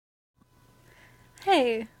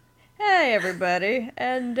Hey, Hey, everybody,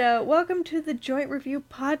 and welcome to the Joint Review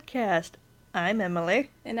Podcast. I'm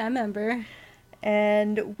Emily, and I'm Ember.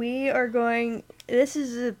 and This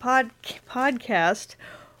is a podcast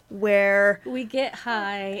where, We get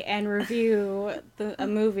high and review a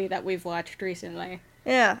movie that we've watched recently.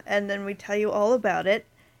 yeah, and then we tell you all about it,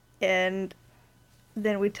 and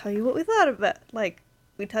then we tell you what we thought about. Like,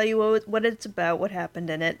 we tell you what it's about, what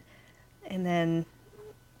happened in it, and then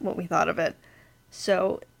what we thought of it.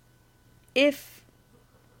 So, if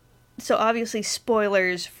so, obviously,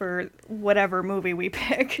 spoilers for whatever movie we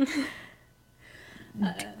pick.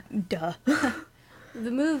 Duh.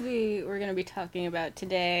 The movie we're going to be talking about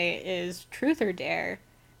today is Truth or Dare,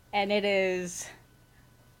 and it is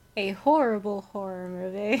a horrible horror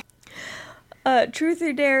movie. Truth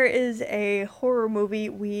or Dare is a horror movie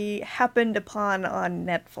we happened upon on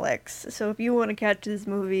Netflix. So if you want to catch this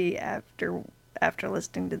movie after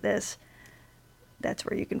listening to this, that's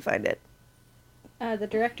where you can find it. The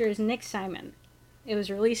director is Nick Simon. It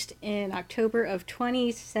was released in October of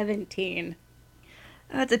 2017.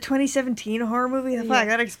 It's a 2017 horror movie? Yeah. Fuck,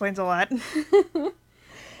 that explains a lot.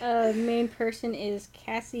 Main person is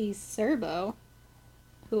Cassie Serbo,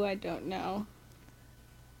 who I don't know.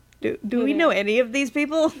 Do we know any of these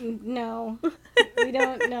people? No, we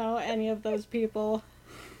don't know any of those people.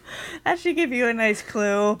 That should give you a nice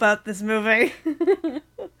clue about this movie.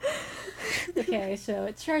 Okay, so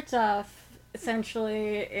it starts off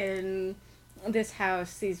essentially in this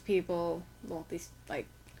house. These people, well, these like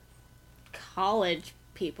college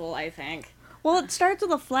people, I think. Well, it starts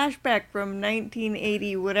with a flashback from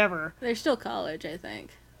 1980 whatever. They're still college, I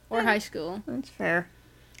think, or high school. That's fair.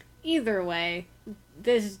 Either way,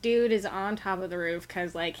 this dude is on top of the roof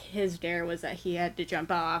because like his dare was that he had to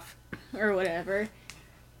jump off or whatever.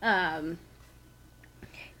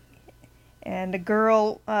 And a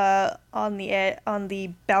girl on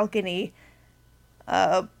the balcony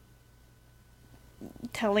telling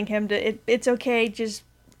him it's okay, just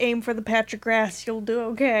aim for the patch of grass, you'll do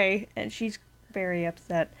okay. And she's very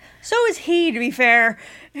upset. So is he, to be fair.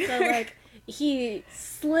 So like he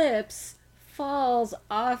slips, falls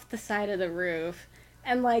off the side of the roof,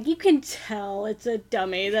 and like you can tell it's a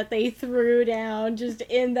dummy that they threw down just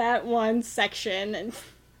in that one section. And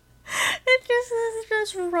It's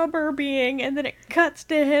just rubber being, and then it cuts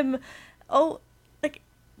to him, like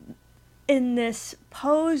in this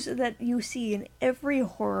pose that you see in every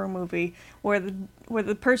horror movie, where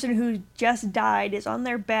the person who just died is on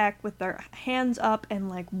their back with their hands up and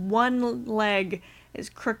like one leg is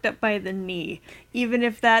crooked up by the knee, even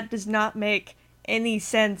if that does not make any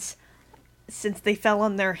sense since they fell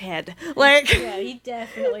on their head. Like, yeah, he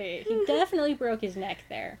definitely broke his neck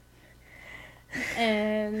there.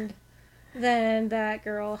 And then that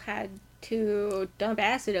girl had to dump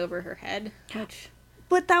acid over her head, which...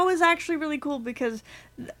 But that was actually really cool because,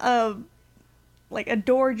 like, a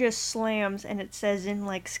door just slams and it says in,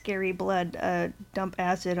 like, scary blood, dump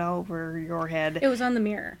acid over your head. It was on the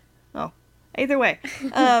mirror. Oh. Either way.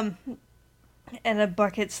 And a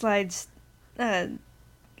bucket slides out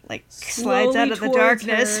of the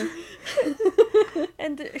darkness.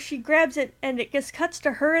 And she grabs it and it just cuts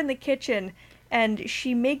to her in the kitchen and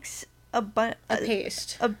she makes a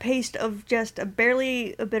paste of just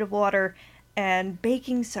barely a bit of water and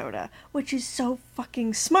baking soda, which is so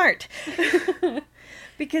fucking smart.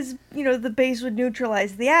 Because, the base would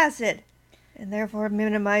neutralize the acid and therefore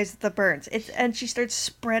minimize the burns. And she starts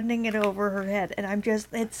spreading it over her head, and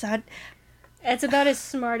it's about as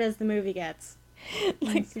smart as the movie gets.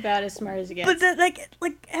 It's about as smart as it gets. But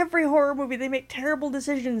like every horror movie, they make terrible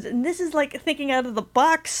decisions, and this is like thinking out of the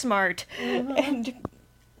box smart. Mm-hmm.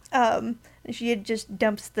 And she just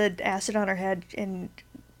dumps the acid on her head, and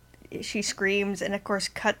she screams, and of course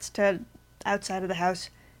cuts to outside of the house,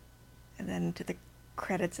 and then to the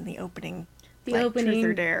credits in the opening. Truth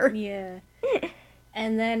or Dare. Yeah.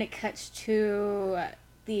 And then it cuts to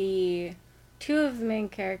the two of the main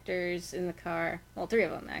characters in the car. Well, three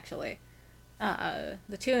of them actually.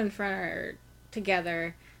 The two in front are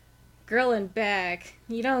together. Girl in back.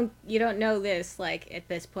 You don't know this like at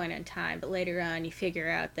this point in time, but later on you figure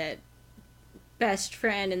out that best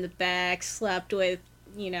friend in the back slept with,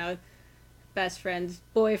 best friend's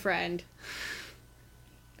boyfriend.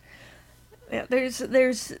 Yeah,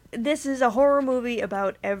 this is a horror movie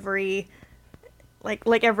about every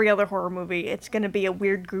other horror movie. It's going to be a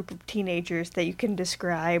weird group of teenagers that you can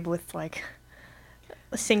describe with like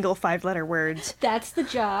a single 5-letter words. That's the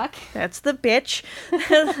jock. That's the bitch.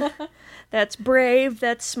 That's brave,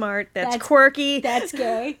 that's smart, that's quirky. That's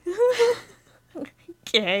gay.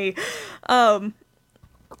 Gay.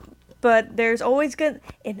 But there's always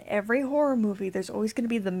in every horror movie, there's always gonna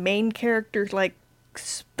be the main character, like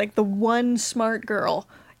the one smart girl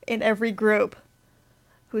in every group,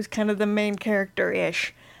 who's kind of the main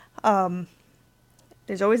character-ish.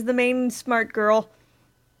 There's always the main smart girl,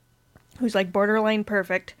 who's like borderline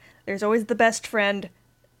perfect. There's always the best friend,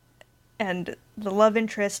 and the love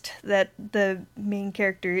interest that the main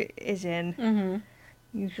character is in. Mm-hmm.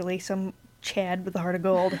 Usually some Chad with a heart of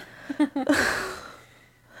gold.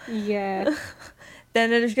 Yeah. Then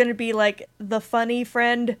there's gonna be like the funny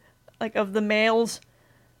friend, like of the males.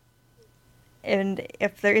 And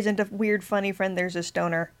if there isn't a weird funny friend, there's a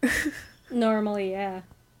stoner. Normally, yeah.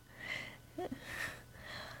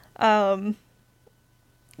 And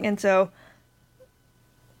so,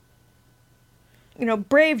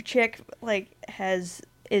 brave chick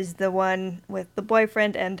is the one with the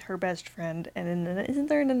boyfriend and her best friend, and isn't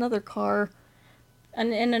there in another car?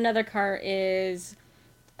 And in another car is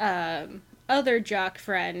other jock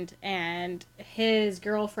friend and his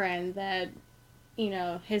girlfriend that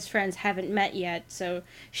his friends haven't met yet, so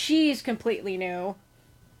she's completely new,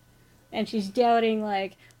 and she's doubting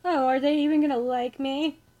like, oh, are they even gonna like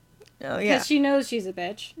me? Oh yeah, because she knows she's a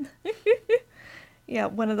bitch. Yeah,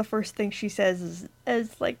 one of the first things she says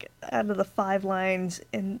is like out of the 5 lines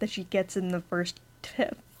that she gets in the first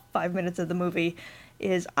 5 minutes of the movie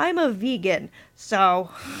is, I'm a vegan, so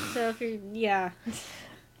if you're, yeah.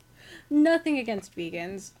 Nothing against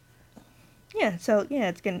vegans. Yeah, so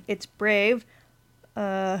yeah, it's brave,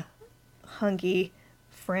 hunky,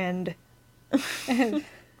 friend,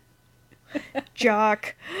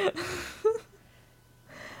 jock,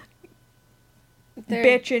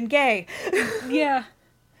 bitch, and gay. Yeah.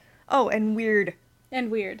 Oh, and weird.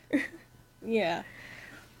 And weird. Yeah.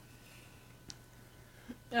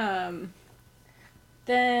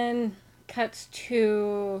 Then cuts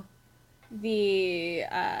to the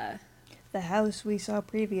house we saw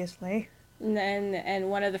previously. And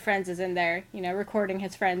one of the friends is in there, recording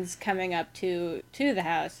his friends coming up to the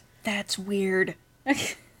house. That's weird.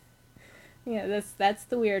 Yeah, that's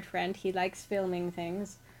the weird friend. He likes filming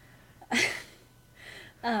things.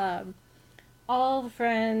 All the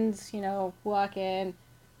friends, walk in.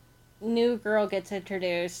 New girl gets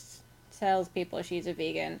introduced, tells people she's a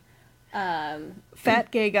vegan.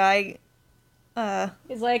 Fat gay guy.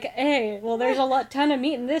 He's like, hey, well, there's a ton of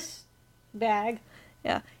meat in this bag.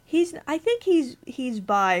 Yeah, I think he's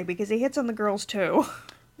bi because he hits on the girls too.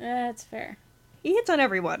 That's fair. He hits on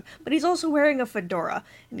everyone, but he's also wearing a fedora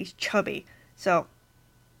and he's chubby, so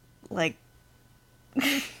like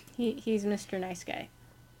he's Mr. Nice Guy.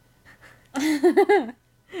 That's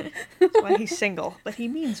why he's single, but he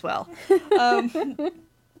means well.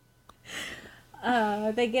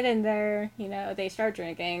 They get in there, they start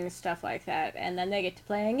drinking, stuff like that, and then they get to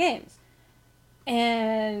playing games.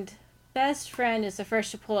 And best friend is the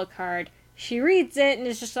first to pull a card. She reads it and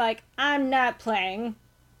is just like, I'm not playing.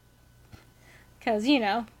 Because,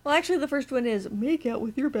 Well, actually, the first one is make out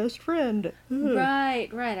with your best friend. Right.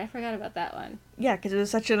 I forgot about that one. Yeah, because it was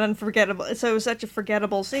such an such a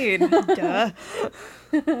forgettable scene. Duh.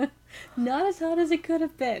 Not as hot as it could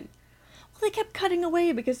have been. Well, they kept cutting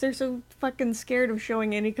away because they're so fucking scared of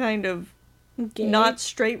showing any kind of Gay. not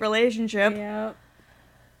straight relationship. Yeah.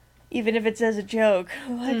 Even if it's as a joke.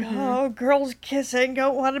 Like, oh, girls kissing,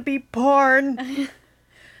 don't want to be porn.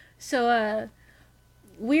 So,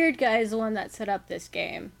 Weird Guy is the one that set up this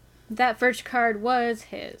game. That first card was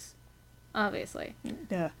his, obviously.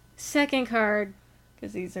 Duh. Second card...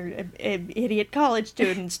 Because these are idiot college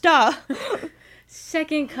students, duh!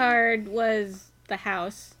 Second card was the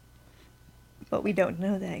house. But we don't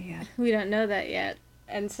know that yet. We don't know that yet.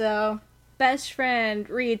 And so, best friend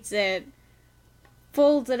reads it,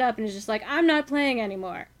 folds it up, and is just like, I'm not playing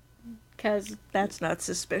anymore. Because... That's not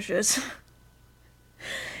suspicious.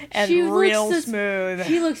 And real smooth.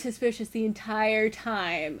 She looks suspicious the entire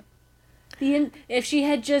time. If she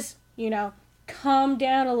had just, calmed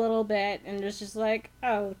down a little bit and was just like,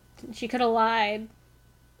 oh, she could have lied.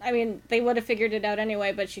 I mean, they would have figured it out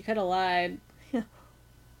anyway, but she could have lied. Yeah.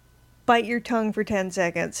 Bite your tongue for 10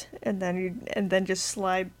 seconds, and then just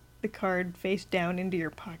slide the card face down into your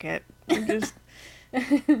pocket. And just,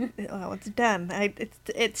 oh, it's done.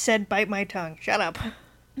 It said bite my tongue. Shut up.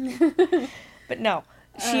 But no,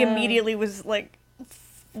 she immediately was like,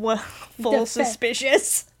 full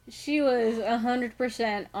suspicious. She was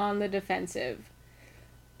 100% on the defensive.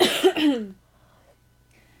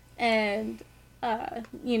 And,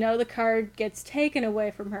 the card gets taken away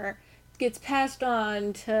from her, gets passed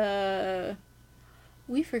on to...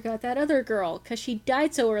 We forgot that other girl, because she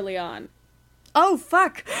died so early on. Oh,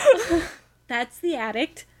 fuck! That's the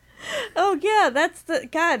addict. Oh yeah, that's the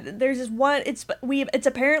God. There's this one. It's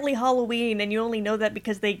apparently Halloween, and you only know that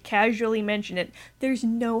because they casually mention it. There's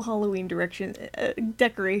no Halloween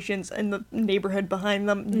decorations in the neighborhood behind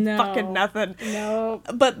them. No. Fucking nothing. No.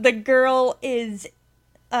 But the girl is,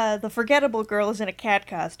 the forgettable girl is in a cat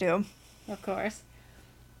costume. Of course.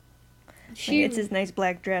 It's his nice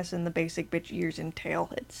black dress and the basic bitch ears and tail.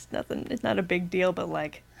 It's nothing. It's not a big deal, but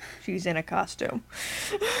like, she's in a costume,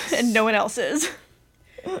 and no one else is.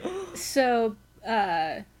 So,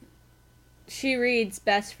 she reads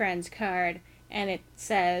best friend's card, and it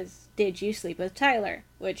says, "Did you sleep with Tyler?"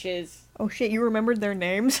 Which is... Oh shit, you remembered their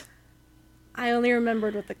names? I only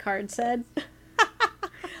remembered what the card said.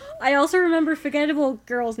 I also remember forgettable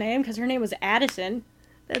girl's name, because her name was Addison.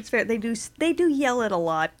 That's fair. They do yell it a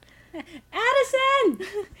lot. Addison!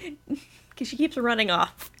 Because she keeps running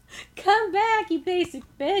off. Come back, you basic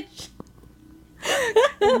bitch!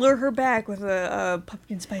 Lure her back with a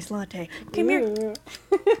pumpkin spice latte. Come here.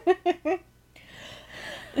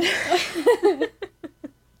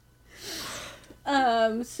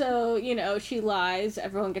 So, you know, she lies.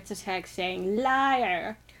 Everyone gets a text saying,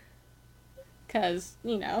 liar. Because,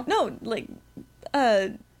 you know. No, like,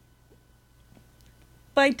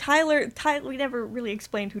 by Tyler, we never really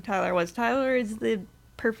explained who Tyler was. Tyler is the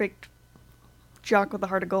perfect jock with a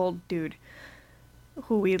heart of gold dude,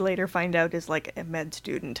 who we later find out is like a med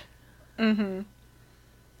student. Mm-hmm.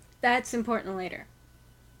 That's important later.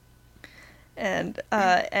 And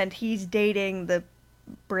he's dating the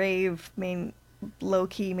brave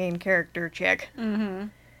low-key main character chick. Mm-hmm.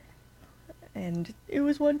 And it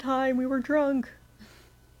was one time we were drunk.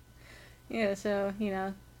 Yeah, so, you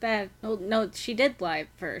know, that... Well, no, she did lie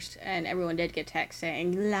first, and everyone did get text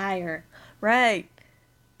saying, liar. Right.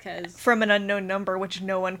 Cause... From an unknown number, which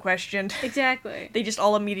no one questioned. Exactly. They just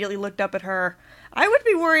all immediately looked up at her. I would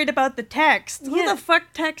be worried about the text. Who the fuck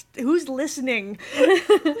who's listening?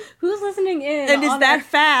 Who's listening in? And is that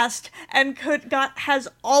fast and has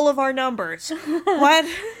all of our numbers? What?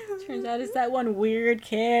 Turns out it's that one weird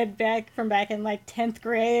kid back in like 10th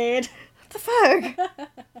grade. What the fuck?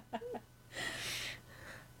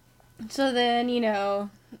 So then, you know,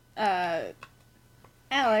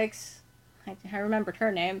 Alex, I remembered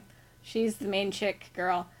her name. She's the main chick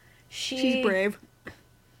girl. She's brave.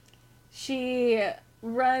 She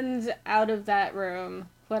runs out of that room,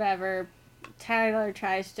 whatever. Tyler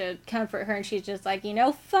tries to comfort her, and she's just like, you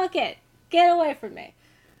know, fuck it. Get away from me.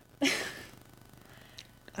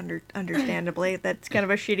 Understandably, that's kind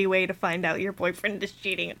of a shitty way to find out your boyfriend is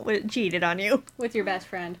cheated on you. With your best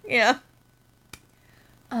friend. Yeah.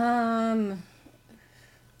 And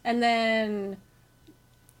then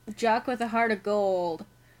Jock with a Heart of Gold,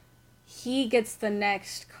 he gets the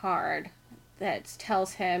next card that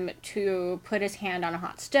tells him to put his hand on a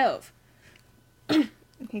hot stove.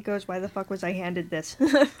 He goes, why the fuck was I handed this?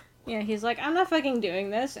 Yeah, he's like, I'm not fucking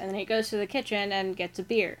doing this. And then he goes to the kitchen and gets a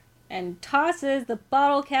beer. And tosses the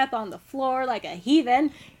bottle cap on the floor like a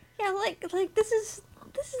heathen. Yeah, like this is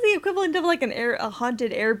the equivalent of like a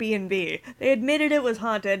haunted Airbnb. They admitted it was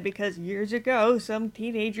haunted because years ago some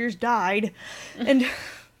teenagers died. And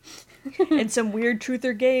and some weird truth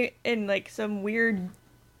or game and like some weird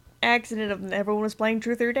accident of everyone was playing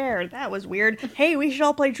Truth or Dare. That was weird. Hey, we should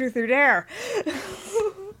all play Truth or Dare.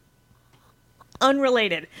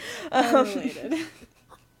 Unrelated.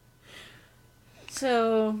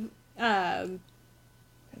 So, the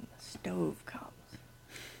stove comes.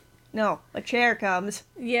 No, a chair comes.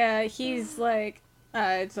 Yeah, he's like,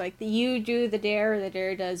 it's like, you do the dare, or the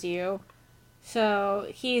dare does you. So,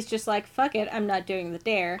 he's just like, fuck it, I'm not doing the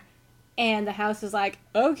dare. And the house is like,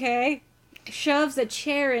 okay. Shoves a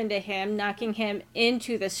chair into him, knocking him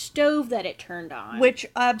into the stove that it turned on. Which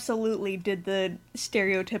absolutely did the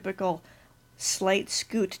stereotypical slight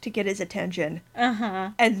scoot to get his attention.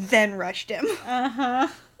 Uh-huh. And then rushed him. Uh-huh.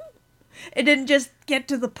 It didn't just get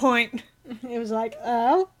to the point. It was like,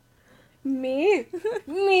 oh, me?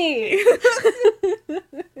 Me.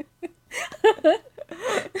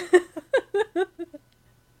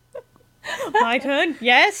 My turn?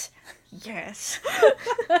 Yes? Yes.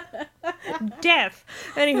 Death.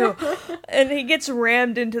 Anywho, and he gets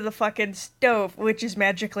rammed into the fucking stove, which is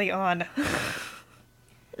magically on.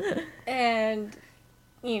 And,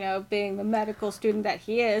 you know, being the medical student that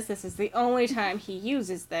he is, this is the only time he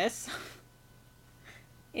uses this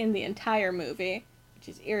in the entire movie, which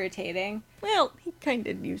is irritating. Well, he kind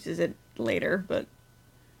of uses it later, but...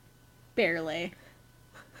 Barely.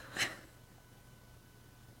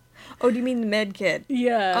 Oh, do you mean the med kit?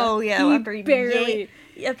 Yeah. Oh, yeah,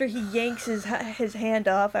 after he yanks his hand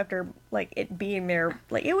off after, like, it being there.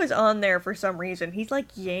 Like, it was on there for some reason. He's, like,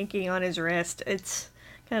 yanking on his wrist. It's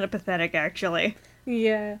Kind of pathetic, actually.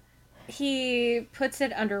 Yeah. He puts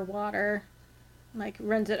it underwater, like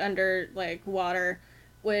runs it under like water,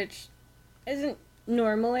 which isn't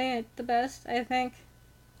normally the best, I think.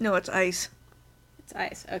 No, it's ice. It's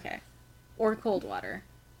ice, okay. Or cold water.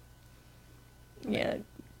 Yeah,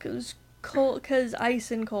 because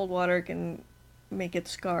ice and cold water can make it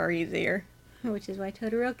scar easier. Which is why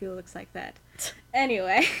Todoroki looks like that.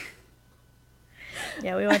 Anyway.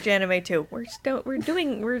 Yeah, we watch anime too. We're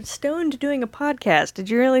stoned doing a podcast. Did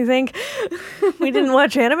you really think we didn't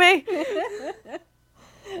watch anime?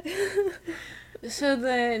 So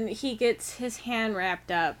then he gets his hand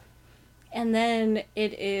wrapped up, and then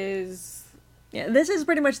it is... Yeah, this is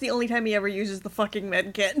pretty much the only time he ever uses the fucking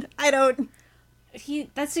med kit.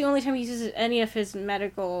 That's the only time he uses any of his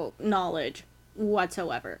medical knowledge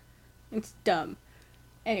whatsoever. It's dumb.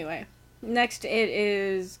 Anyway, next it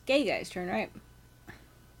is Gay Guy's turn, right?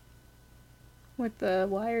 With the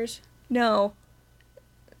wires. No.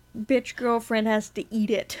 Bitch girlfriend has to eat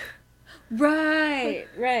it. Right.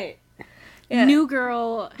 Yeah. New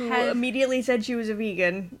girl Who has... immediately said she was a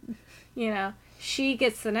vegan. You know, she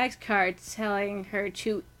gets the next card telling her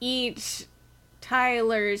to eat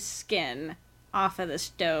Tyler's skin off of the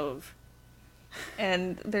stove.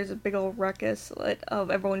 And there's a big old ruckus of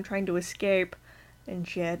everyone trying to escape and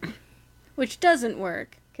shit. Which doesn't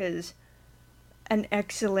work. Because an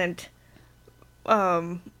excellent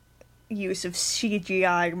use of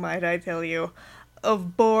CGI, might I tell you,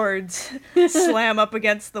 of boards slam up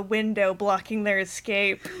against the window blocking their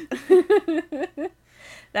escape.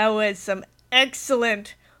 That was some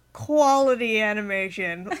excellent quality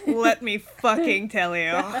animation, let me fucking tell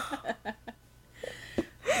you.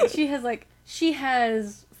 She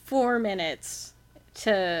has 4 minutes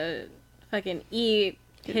to fucking eat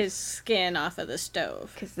his skin off of the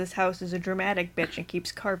stove. Because this house is a dramatic bitch and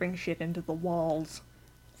keeps carving shit into the walls.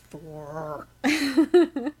 Thor.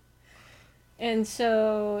 And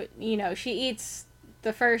so, you know, she eats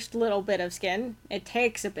the first little bit of skin. It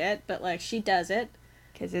takes a bit, but, like, she does it.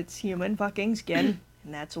 Because it's human fucking skin,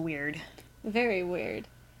 and that's weird. Very weird.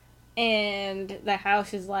 And the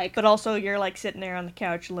house is like... But also, you're, like, sitting there on the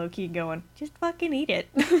couch, low-key going, just fucking eat it.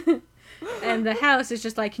 And the house is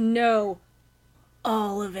just like, no,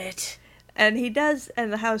 all of it. And he does,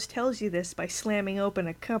 and the house tells you this by slamming open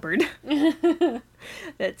a cupboard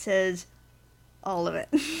that says, all of it.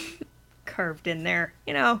 Carved in there.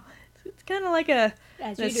 You know, it's kind of like an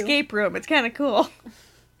escape room. It's kind of cool.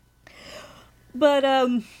 But,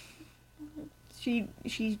 she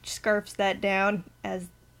scarfs that down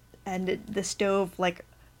and the stove, like,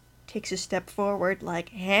 takes a step forward,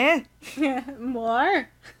 like, huh? More?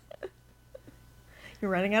 You're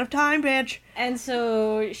running out of time, bitch. And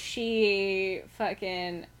so she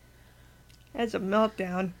fucking... Has a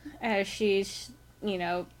meltdown. As she's, you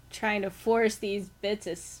know, trying to force these bits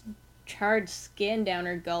of charred skin down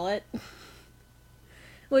her gullet.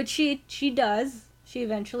 Which she does. She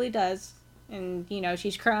eventually does. And, you know,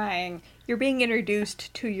 she's crying. You're being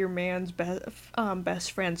introduced to your man's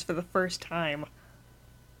best friends for the first time.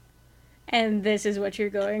 And this is what you're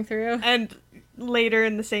going through. And later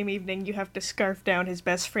in the same evening, you have to scarf down his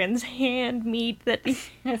best friend's hand meat that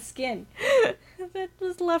skin that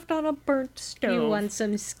was left on a burnt stove. You want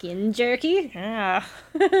some skin jerky? Yeah.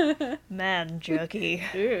 Man jerky.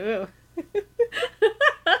 Ooh.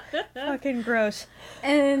 Fucking gross.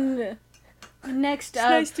 And next It's up...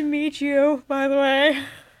 nice to meet you, by the way.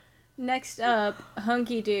 Next up,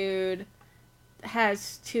 Hunky Dude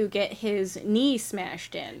has to get his knee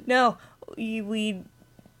smashed in. No, we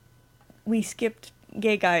skipped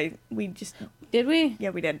Gay Guy. We just... Did we? Yeah,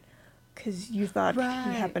 we did. Because you thought Right.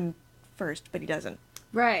 he happened first, but he doesn't.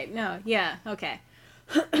 Right, no, yeah, okay.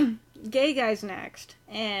 Gay Guy's next,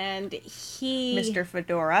 and he... Mr.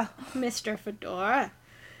 Fedora. Mr. Fedora.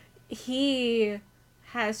 He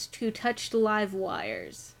has to touch the live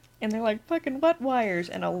wires. And they're like, fucking what wires?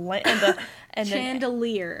 And and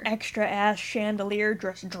Chandelier. an extra ass chandelier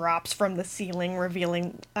just drops from the ceiling,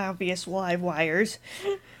 revealing obvious live wires.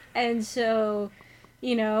 And so,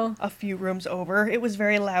 you know... A few rooms over, it was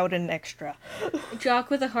very loud and extra.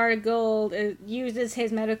 Jock with a heart of gold uses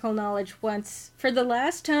his medical knowledge once, for the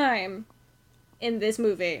last time in this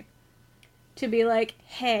movie, to be like,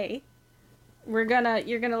 hey, you're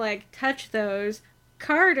gonna, like, touch those.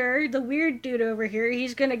 Carter, the weird dude over here,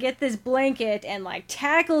 he's gonna get this blanket and, like,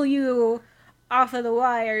 tackle you off of the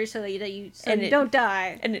wire so that you don't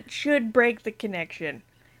die. And it should break the connection.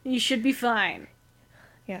 You should be fine.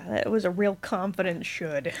 Yeah, that was a real confident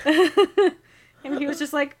should. And he was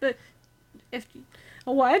just like,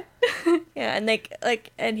 What? Yeah, and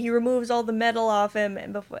and he removes all the metal off him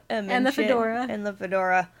and And the fedora. and the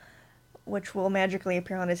fedora, which will magically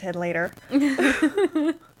appear on his head later.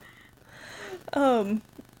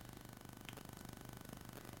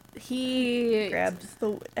 He grabs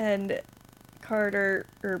and Carter,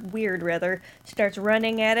 or Weird rather, starts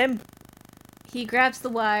running at him. He grabs the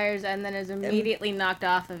wires and then is immediately knocked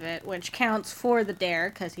off of it, which counts for the dare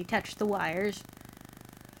because he touched the wires.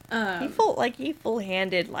 He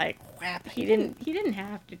full-handed whap. He didn't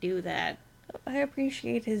have to do that. I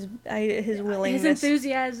appreciate his willingness. His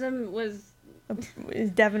enthusiasm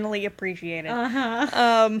is definitely appreciated.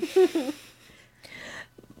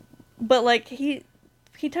 But he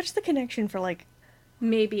touched the connection for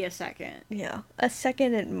maybe a second. Yeah, a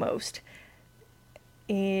second at most.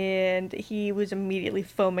 And he was immediately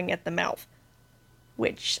foaming at the mouth,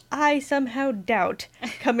 which I somehow doubt,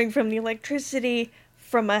 coming from the electricity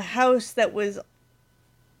from a house that was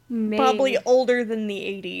probably older than the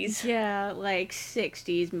 80s. Yeah,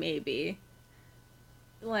 60s maybe.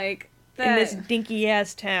 In this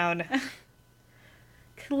dinky-ass town.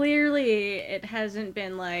 Clearly, it hasn't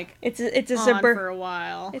been it's a for a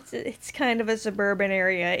while. It's kind of a suburban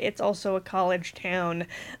area. It's also a college town.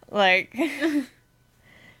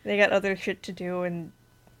 They got other shit to do, and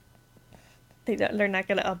they're not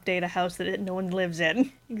gonna update a house that no one lives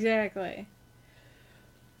in. Exactly.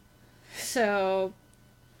 So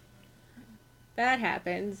that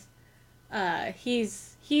happens.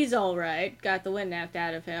 He's all right. Got the wind knocked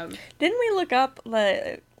out of him. Didn't we look up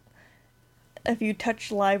if you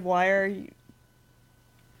touch live wire,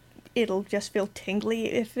 it'll just feel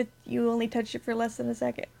tingly if you only touch it for less than a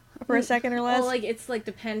second? For a second or less? Well, it's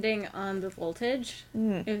depending on the voltage.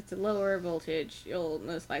 If it's a lower voltage, you'll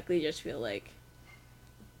most likely just feel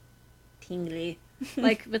tingly.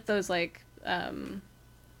 With those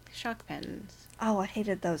shock pens. Oh, I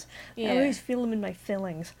hated those. Yeah. I always feel them in my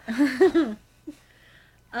fillings.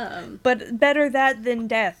 But better that than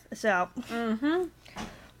death, so. Mm-hmm.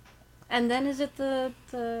 And then is it the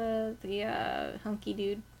hunky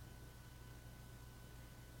dude?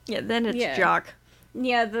 Yeah, then it's Jock.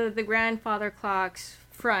 Yeah, the grandfather clock's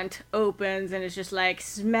front opens and it's just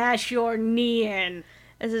smash your knee in.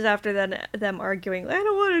 This is after them arguing, I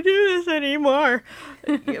don't want to do this anymore.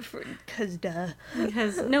 Because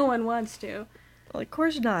no one wants to. Well, of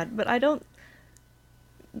course not, but I don't...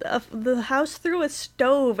 The house threw a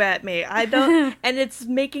stove at me. I don't... and it's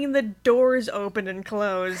making the doors open and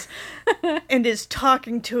close. And is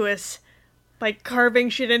talking to us by carving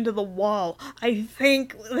shit into the wall. I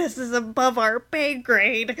think this is above our pay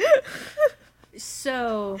grade.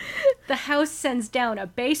 So, the house sends down a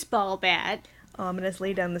baseball bat.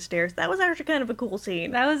 Ominously down the stairs. That was actually kind of a cool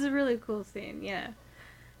scene. That was a really cool scene, yeah.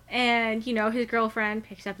 And, his girlfriend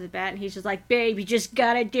picks up the bat and he's just like, babe, you just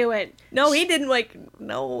gotta do it. No, he didn't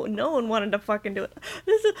no one wanted to fucking do it.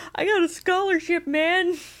 I got a scholarship,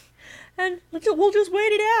 man. And we'll just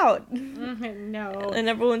wait it out. No. And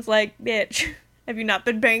everyone's like, bitch, have you not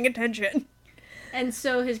been paying attention? And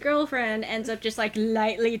so his girlfriend ends up just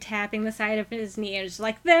lightly tapping the side of his knee and just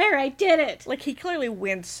there, I did it. He clearly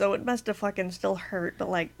winced, so it must have fucking still hurt, but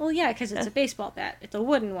well, yeah, because it's a baseball bat. It's a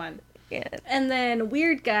wooden one. Yeah. And then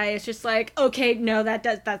Weird Guy is just okay, no,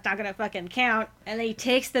 that's not gonna fucking count. And then he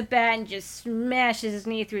takes the bat and just smashes his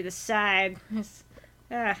knee through the side.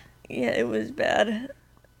 Yeah, it was bad.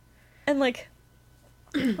 And okay,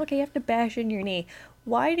 you have to bash in your knee.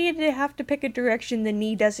 Why did it have to pick a direction the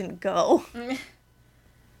knee doesn't go?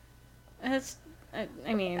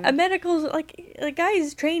 I mean... A medical... the guy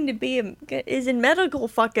is trained to be... is in medical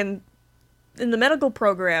fucking... in the medical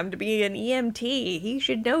program to be an EMT. He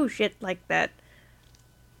should know shit like that.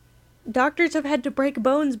 Doctors have had to break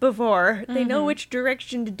bones before. They know which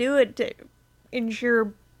direction to do it to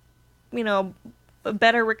ensure, a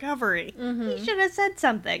better recovery. He should have said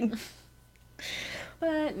something.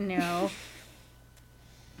 But no.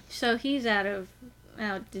 So he's out of...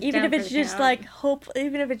 even if it's just hope,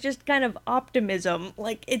 even if it's just kind of optimism,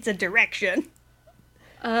 it's a direction.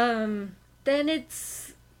 Then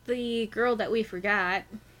it's the girl that we forgot.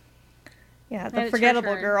 Yeah, the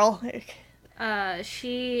forgettable girl. Her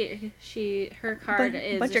card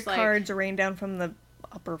is bunch of cards rain down from the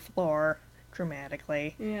upper floor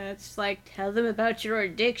dramatically. Yeah, it's tell them about your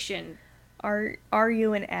addiction. Are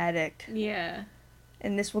you an addict? Yeah.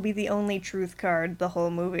 And this will be the only truth card the whole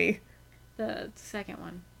movie. The second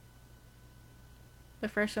one. The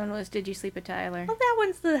first one was, did you sleep with Tyler? Well, that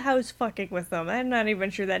one's the house fucking with them. I'm not even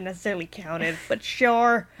sure that necessarily counted, but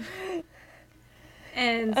sure.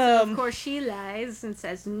 And so, of course, she lies and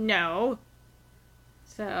says no.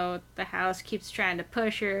 So the house keeps trying to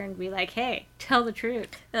push her and be like, hey, tell the truth.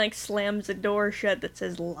 And, like, slams a door shut that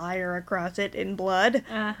says liar across it in blood.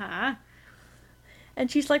 Uh-huh.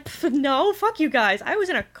 And she's like, no, fuck you guys. I was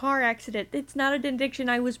in a car accident. It's not an addiction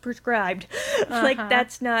I was prescribed. Like,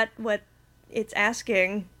 that's not what it's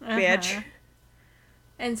asking, bitch.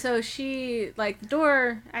 And so she, like, the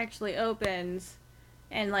door actually opens,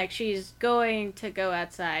 and, like, she's going to go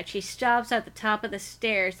outside. She stops at the top of the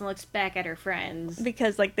stairs and looks back at her friends.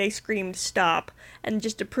 Because, like, they screamed stop. And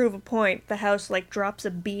just to prove a point, the house, like, drops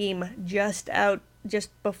a beam just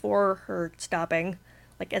before her stopping.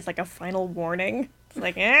 Like, as, like, a final warning. It's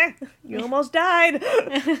like, you almost died.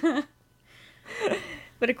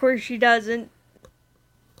 But, of course, she doesn't.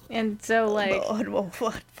 And so, like...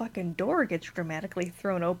 what fucking door gets dramatically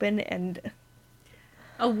thrown open, and...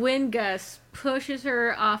 a wind gust pushes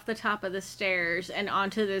her off the top of the stairs and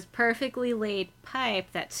onto this perfectly laid pipe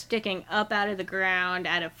that's sticking up out of the ground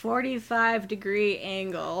at a 45-degree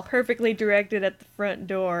angle. Perfectly directed at the front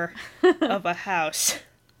door of a house.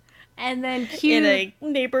 And then cue... in a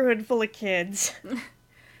neighborhood full of kids.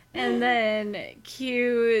 And then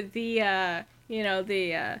cue the,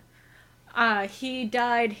 he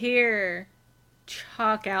died here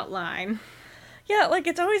chalk outline. Yeah, like,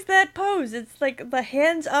 it's always that pose. It's like the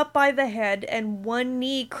hands up by the head and one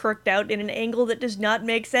knee crooked out in an angle that does not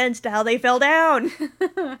make sense to how they fell down.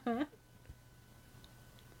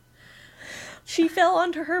 She fell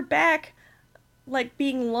onto her back, like,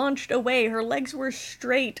 being launched away. Her legs were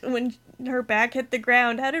straight when her back hit the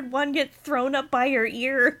ground. How did one get thrown up by her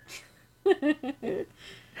ear?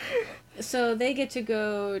 So they get to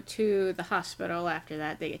go to the hospital after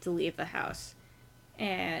that. They get to leave the house.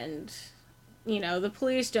 And... the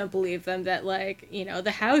police don't believe them that, like,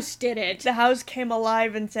 the house did it. The house came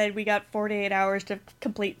alive and said, we got 48 hours to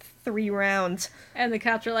complete 3 rounds. And the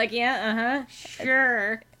cops are like, yeah,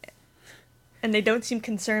 sure. And they don't seem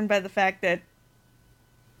concerned by the fact that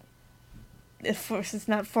if it's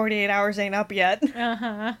not 48 hours ain't up yet.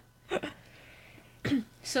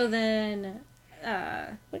 So then,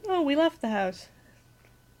 like, oh, we left the house.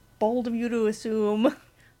 Bold of you to assume.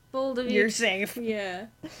 Bold of you. You're safe. Yeah.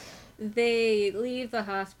 They leave the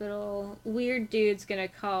hospital. Weird dude's gonna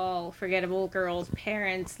call Forgettable Girl's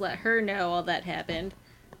parents, let her know all that happened.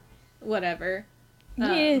 Whatever.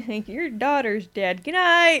 Yeah, your daughter's dead. Good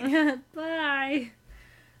night. Bye.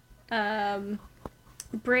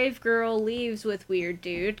 Brave Girl leaves with Weird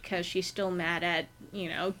Dude because she's still mad at,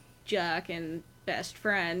 Jack and best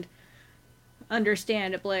friend.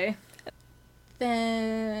 Understandably.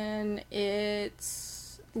 Then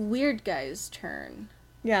it's Weird Guy's turn.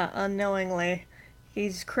 Yeah, unknowingly.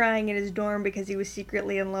 He's crying in his dorm because he was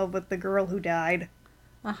secretly in love with the girl who died.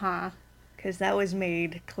 Because that was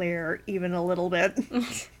made clear even a little bit.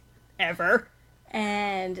 Ever.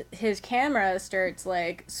 And his camera starts,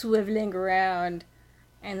 like, swiveling around,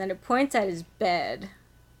 and then it points at his bed.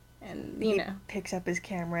 And, he picks up his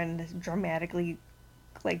camera and dramatically,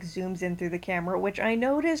 like, zooms in through the camera, which I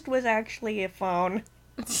noticed was actually a phone.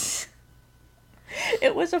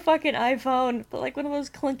 It was a fucking iPhone, but like one of those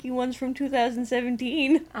clunky ones from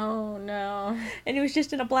 2017. Oh no. And it was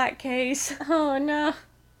just in a black case. Oh no.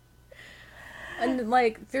 And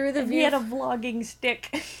like through the he had a vlogging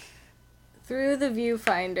stick. Through the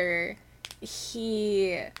viewfinder,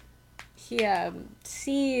 he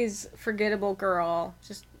sees Forgettable Girl.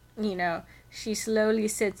 Just, she slowly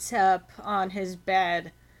sits up on his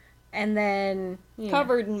bed, and then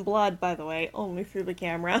covered in blood, by the way, only through the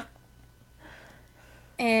camera.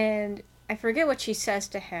 And I forget what she says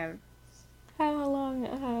to him. How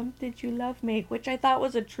long did you love me? Which I thought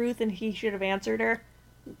was a truth, and he should have answered her.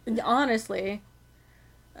 Honestly.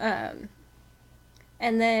 And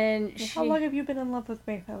then How long have you been in love with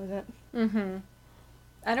me? That was it.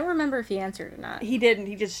 I don't remember if he answered or not. He didn't.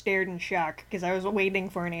 He just stared in shock, because I was waiting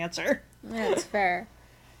for an answer. That's fair.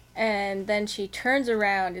 And then she turns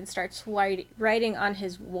around and starts writing on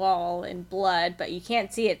his wall in blood, but you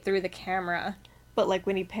can't see it through the camera. But like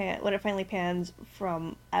when it finally pans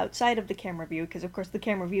from outside of the camera view, because of course the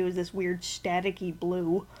camera view is this weird staticky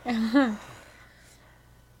blue.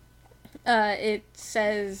 It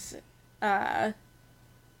says, Hang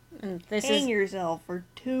yourself for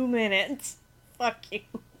 2 minutes. Fuck you.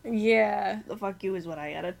 Yeah. The fuck you is what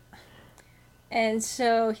I added. And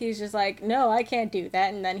so he's just like, no, I can't do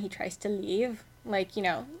that. And then he tries to leave. Like,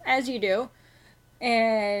 as you do.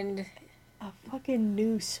 And a fucking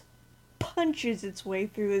noose punches its way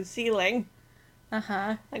through the ceiling.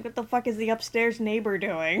 Like, what the fuck is the upstairs neighbor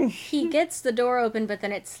doing? He gets the door open, but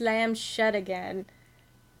then it slams shut again.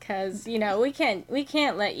 Because, you know, we can't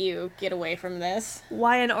let you get away from this.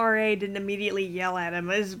 Why an RA didn't immediately yell at him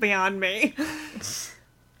is beyond me.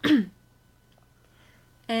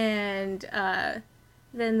 And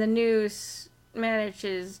then the noose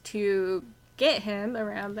manages to get him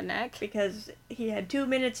around the neck. Because he had 2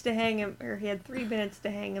 minutes to hang him, or he had 3 minutes to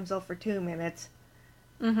hang himself for 2 minutes.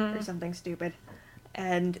 Mm-hmm. Or something stupid.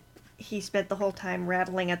 And he spent the whole time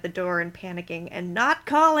rattling at the door and panicking and not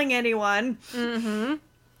calling anyone. Mm-hmm.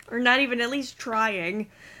 Or not even at least trying.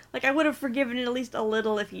 Like, I would have forgiven it at least a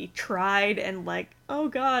little if he tried and, like, oh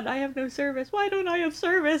god, I have no service. Why don't I have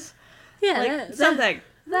service? Yeah, like, something.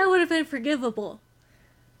 That would have been forgivable.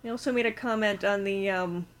 He also made a comment on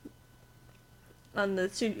the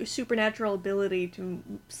supernatural ability to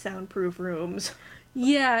soundproof rooms.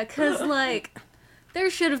 Yeah, because, like, there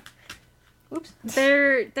should have... Oops.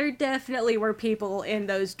 There definitely were people in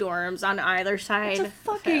those dorms on either side. It's a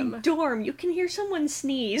fucking dorm. You can hear someone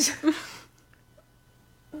sneeze.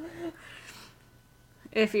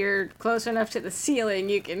 If you're close enough to the ceiling,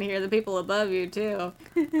 you can hear the people above you, too.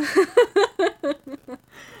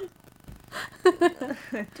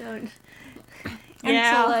 Don't. And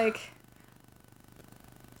Yeah. so, like,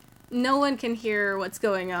 no one can hear what's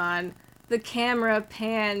going on. The camera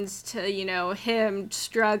pans to, you know, him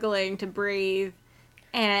struggling to breathe,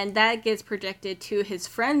 and that gets projected to his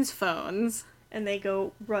friends' phones. And they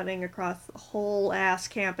go running across the whole ass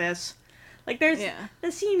campus. Like,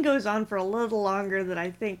 the scene goes on for a little longer than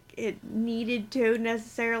I think it needed to,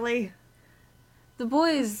 necessarily. The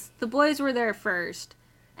boys were there first,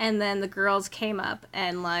 and then the girls came up,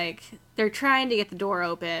 and, like, they're trying to get the door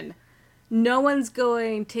open. No one's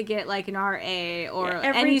going to get, like, an RA or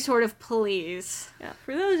any sort of police. Yeah,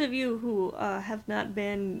 for those of you who have not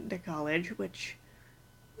been to college, which,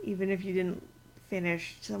 even if you didn't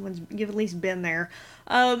finish, you've at least been there,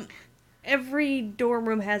 every dorm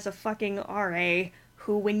room has a fucking RA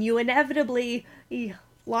who, when you inevitably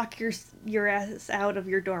lock your ass out of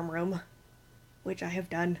your dorm room, which I have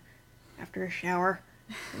done after a shower.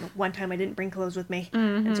 One time I didn't bring clothes with me,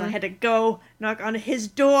 and so I had to go knock on his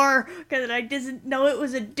door because I didn't know it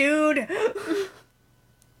was a dude.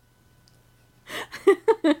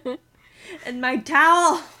 And my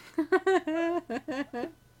towel.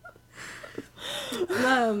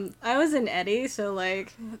 I was in Eddie, so,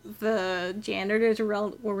 like, the janitors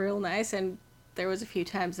were real nice, and there was a few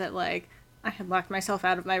times that, like, I had locked myself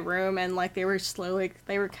out of my room, and, like, they were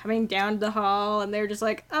coming down the hall, and they were just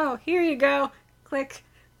like, oh, here you go. Click.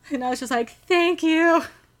 And I was just like, thank you.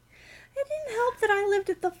 It didn't help that I lived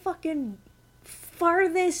at the fucking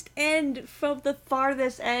farthest end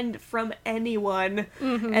from anyone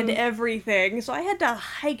and everything. So I had to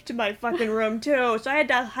hike to my fucking room, too. So I had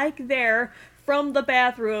to hike there from the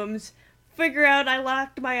bathrooms, figure out I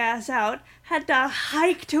locked my ass out, had to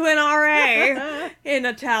hike to an RA in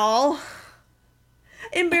a towel.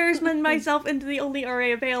 Embarrassment myself into the only RA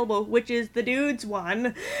available, which is the dude's one,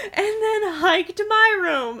 and then hike to my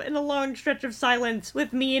room in a long stretch of silence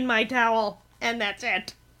with me and my towel, and that's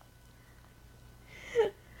it.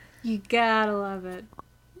 You gotta love it.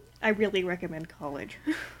 I really recommend college.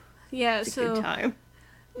 Yeah, it's a good time.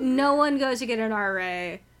 No one goes to get an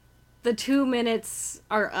RA. The 2 minutes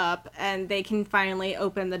are up, and they can finally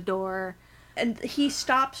open the door. And he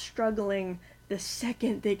stops struggling the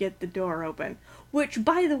second they get the door open. Which,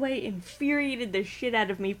 by the way, infuriated the shit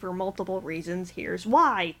out of me for multiple reasons. Here's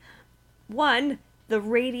why. One, the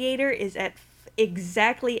radiator is at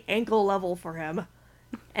exactly ankle level for him.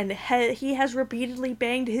 And he has repeatedly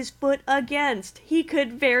banged his foot against. He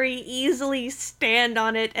could very easily stand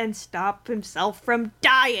on it and stop himself from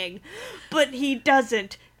dying. But he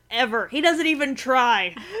doesn't. Ever. He doesn't even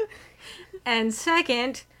try. And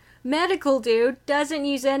second, medical dude doesn't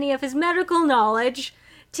use any of his medical knowledge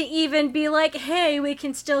to even be like, hey, we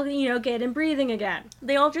can still, you know, get him breathing again.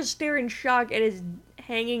 They all just stare in shock at his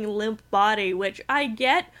hanging limp body, which I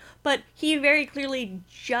get, but he very clearly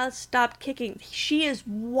just stopped kicking. She is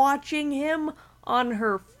watching him on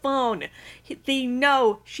her phone. They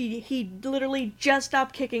know he literally just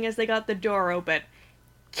stopped kicking as they got the door open.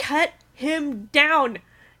 Cut him down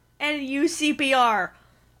and use CPR.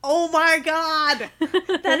 Oh my god!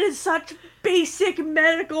 That is such basic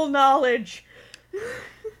medical knowledge.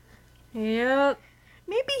 Yep.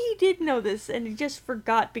 Maybe he did know this and he just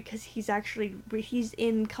forgot because he's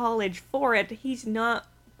in college for it. He's not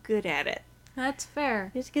good at it. That's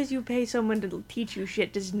fair. Just because you pay someone to teach you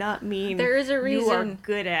shit does not mean there is a reason you are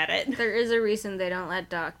good at it. There is a reason they don't let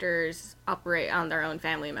doctors operate on their own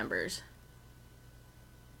family members.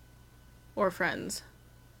 Or friends.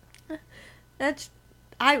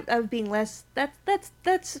 I was being less.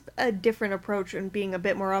 That's a different approach and being a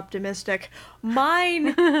bit more optimistic.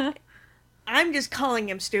 Mine, I'm just calling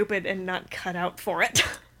him stupid and not cut out for it.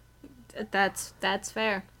 That's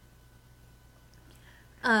fair.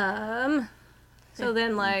 So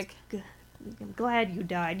then, like, I'm glad you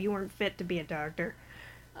died. You weren't fit to be a doctor.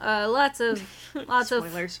 lots of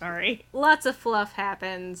Spoiler, sorry. lots of fluff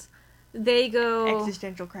happens. They go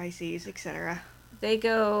Existential crises, etc. They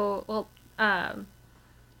go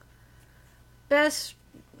best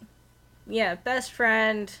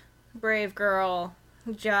friend, brave girl,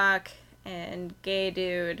 jock, and gay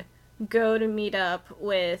dude go to meet up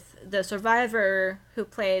with the survivor who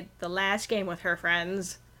played the last game with her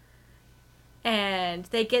friends, and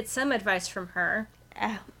they get some advice from her.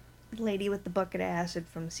 Lady with the bucket of acid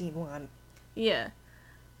from scene 1. Yeah.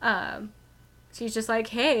 She's just like,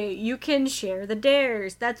 hey, you can share the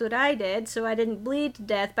dares. That's what I did, so I didn't bleed to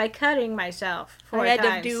death by cutting myself 4 times. I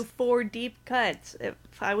had to do 4 deep cuts. If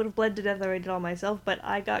I would have bled to death, I would have did all myself, but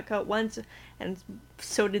I got cut once, and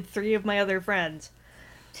so did 3 of my other friends.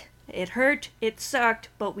 It hurt, it sucked,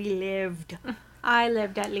 but we lived. I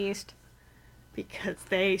lived, at least. Because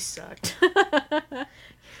they sucked.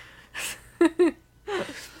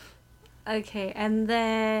 Okay, and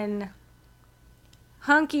then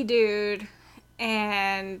Hunky Dude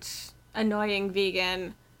and Annoying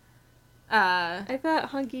Vegan. I thought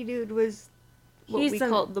Hunky Dude was what we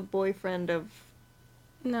called the boyfriend of...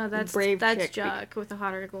 No, that's Jock with the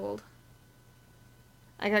hot or gold.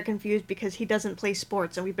 I got confused because he doesn't play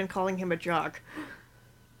sports, and we've been calling him a jock.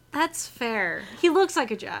 That's fair. He looks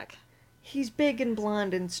like a jock. He's big and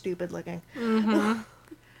blonde and stupid looking. Mm-hmm.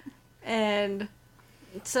 And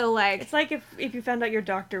so, like... It's like if you found out your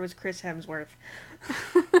doctor was Chris Hemsworth.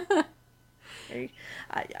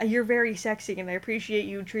 You're very sexy, and I appreciate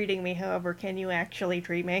you treating me. However, can you actually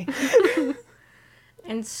treat me?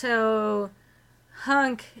 And so,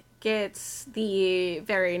 Hunk gets the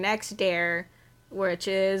very next dare, which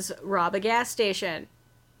is rob a gas station.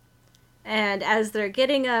 And as they're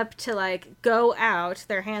getting up to, like, go out,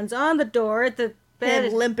 their hands on the door, the bed...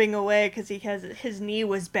 Him limping away because his knee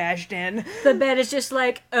was bashed in. The bed is just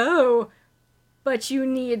like, oh, but you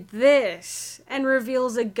need this. And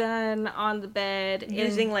reveals a gun on the bed.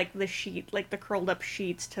 Using, like, the sheet, like, the curled up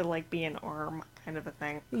sheets to, like, be an arm kind of a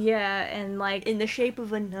thing. Yeah, and, like... In the shape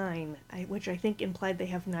of a 9, which I think implied they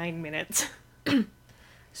have 9 minutes.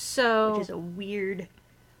 So... Which is a weird...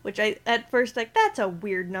 Which I, at first, like, that's a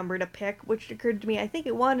weird number to pick, which occurred to me, I think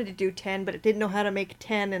it wanted to do 10, but it didn't know how to make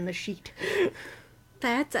 10 in the sheet.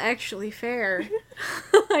 That's actually fair.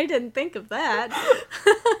 I didn't think of that.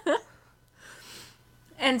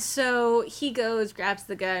 And so he goes, grabs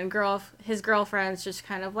the gun. His girlfriend's just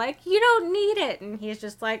kind of like, you don't need it. And he's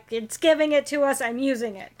just like, it's giving it to us. I'm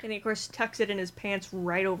using it. And he, of course, tucks it in his pants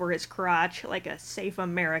right over his crotch like a safe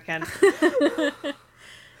American.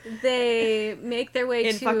 They make their way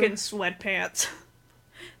in fucking sweatpants.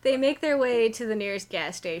 They make their way to the nearest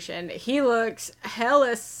gas station. He looks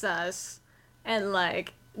hella sus and,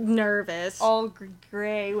 like, nervous. All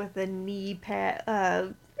gray with a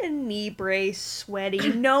a knee brace, sweaty,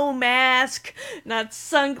 no mask, not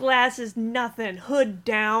sunglasses, nothing, hood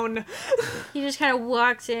down. He just kind of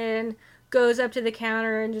walks in, goes up to the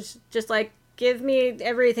counter, and just like, give me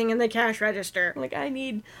everything in the cash register. Like, I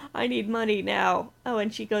need money now. Oh,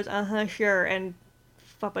 and she goes, sure, and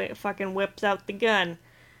fucking whips out the gun.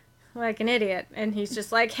 Like an idiot. And he's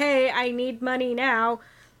just like, hey, I need money now.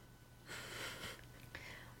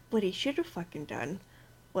 What he should have fucking done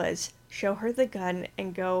was show her the gun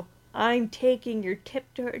and go, I'm taking your tip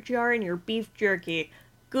jar and your beef jerky.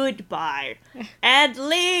 Goodbye. And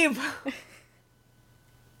leave!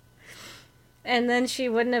 And then she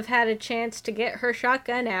wouldn't have had a chance to get her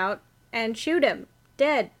shotgun out and shoot him.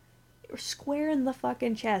 Dead. Square in the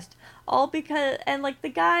fucking chest. All because... And, like, the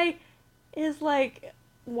guy is, like,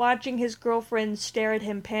 watching his girlfriend stare at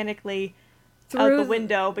him panically out the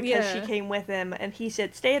window because she came with him, and he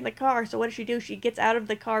said, stay in the car. So what does she do? She gets out of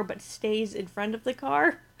the car but stays in front of the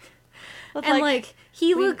car. But and, like,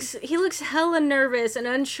 he looks hella nervous and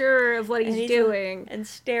unsure of what he's doing. And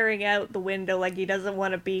staring out the window like he doesn't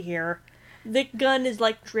want to be here. The gun is,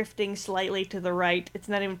 like, drifting slightly to the right. It's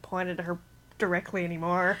not even pointed at her directly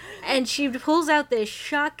anymore. And she pulls out this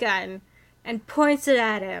shotgun and points it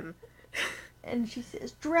at him. And she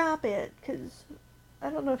says, drop it, because I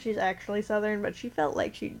don't know if she's actually Southern, but she felt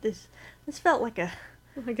like this felt like a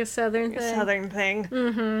Southern thing. A Southern thing.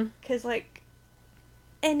 Mm-hmm. Because, like,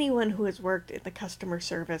 anyone who has worked in the customer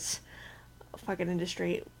service fucking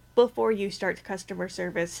industry, before you start customer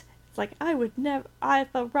service, it's like, I would never, if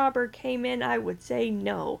a robber came in, I would say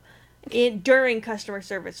no. during customer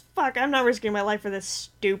service. Fuck, I'm not risking my life for this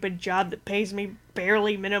stupid job that pays me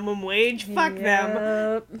barely minimum wage. Fuck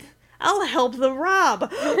them. I'll help them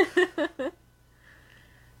rob.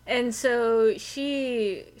 And so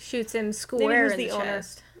she shoots him square in the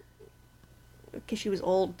chest. Because she was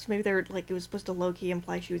old. Maybe they were like, it was supposed to low-key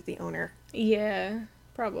imply she was the owner. Yeah,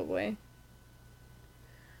 probably.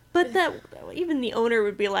 But that, even the owner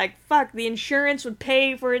would be like, fuck, the insurance would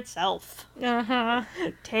pay for itself. Uh-huh.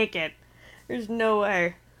 Take it. There's no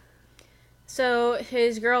way. So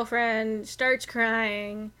his girlfriend starts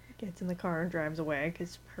crying. Gets in the car and drives away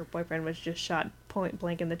because her boyfriend was just shot point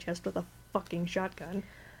blank in the chest with a fucking shotgun.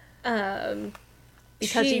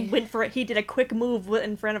 Because he went for it. He did a quick move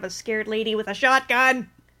in front of a scared lady with a shotgun.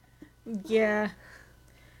 Yeah.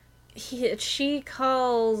 She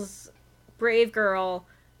calls Brave Girl,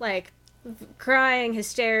 like, crying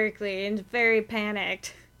hysterically and very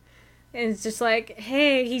panicked. And it's just like,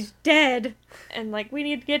 hey, he's dead. And, like, we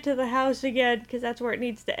need to get to the house again, because that's where it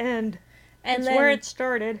needs to end. And that's where it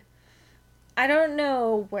started. I don't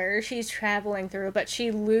know where she's traveling through, but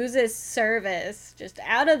she loses service, just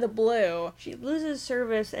out of the blue. She loses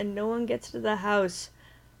service, and no one gets to the house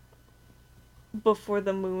before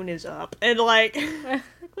the moon is up. And, like, wasn't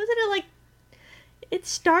it, like, it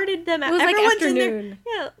started them. It was like afternoon.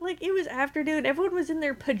 Like it was afternoon. Everyone was in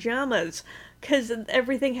their pajamas because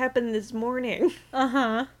everything happened this morning.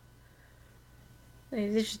 They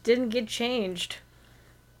just didn't get changed.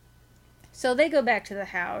 So they go back to the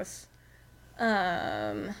house.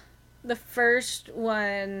 The first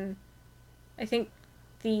one, I think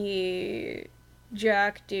the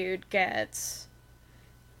jock dude gets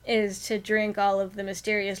is to drink all of the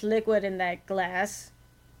mysterious liquid in that glass.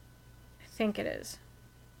 I think it is.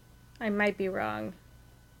 I might be wrong.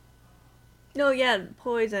 No, yeah,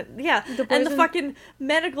 poison. Yeah, the poison. And the fucking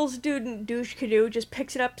medical student douche canoe just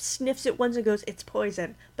picks it up, sniffs it once and goes, it's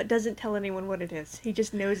poison, but doesn't tell anyone what it is. He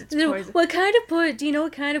just knows it's poison. What kind of poison? Do you know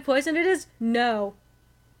what kind of poison it is? No.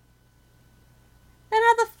 And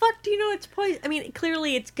how the fuck do you know it's poison? I mean,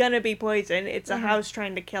 clearly it's gonna be poison. It's a house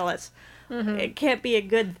trying to kill us. It can't be a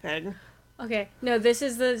good thing. Okay, no, this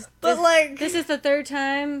is the third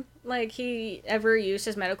time, like, he ever used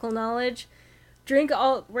his medical knowledge.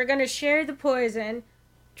 We're gonna share the poison,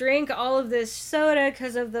 drink all of this soda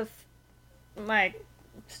because of the,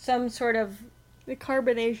 some sort of... The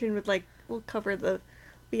carbonation would, will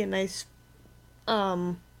be a nice,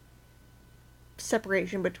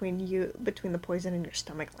 separation between the poison and your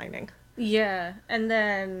stomach lining. Yeah, and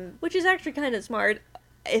then... Which is actually kind of smart,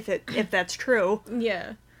 if that's true.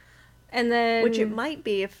 Yeah. And then... Which it might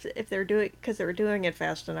be if they're doing... Because they were doing it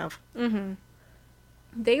fast enough.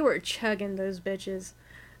 They were chugging those bitches.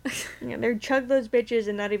 Yeah, they chugged those bitches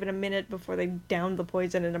and not even a minute before they downed the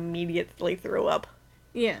poison and immediately threw up.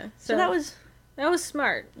 Yeah. So that was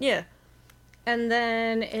smart. Yeah. And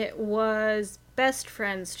then it was best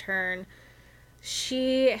friend's turn.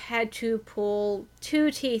 She had to pull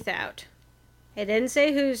 2 teeth out. It didn't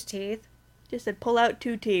say whose teeth. Just said pull out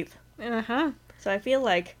 2 teeth. So I feel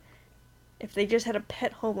like if they just had a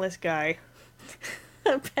pet homeless guy.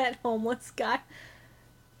 A pet homeless guy.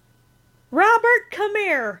 Robert, come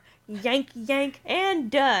here! Yank, yank, and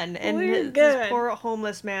done. And this poor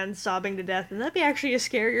homeless man sobbing to death. And that'd be actually a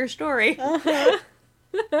scarier story.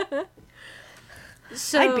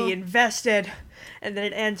 So I'd be invested. And then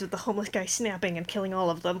it ends with the homeless guy snapping and killing all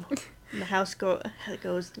of them. And the house goes,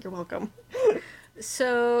 you're welcome.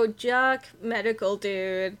 So Jock, medical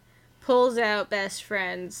dude, pulls out best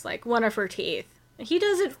friend's, one of her teeth. He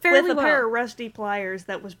does it fairly well. With a pair of rusty pliers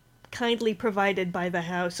that was kindly provided by the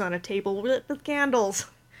house on a table with candles.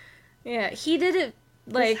 Yeah, he did it,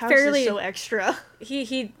 this house is so extra.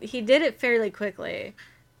 He did it fairly quickly.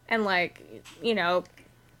 And,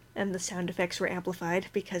 And the sound effects were amplified,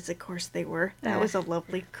 because of course they were. That was a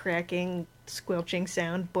lovely cracking, squelching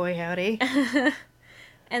sound. Boy howdy.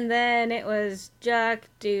 And then it was Jock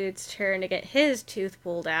Dude's turn to get his tooth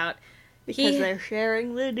pulled out. Because they're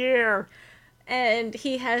sharing the deer. And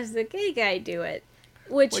he has the gay guy do it.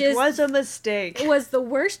 Which was a mistake. It was the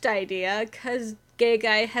worst idea, because gay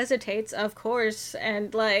guy hesitates, of course,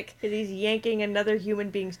 and because he's yanking another human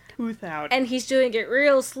being's tooth out. And he's doing it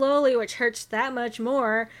real slowly, which hurts that much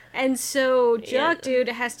more. And so Jock Dude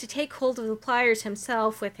has to take hold of the pliers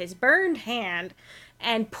himself with his burned hand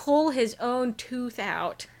and pull his own tooth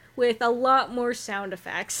out with a lot more sound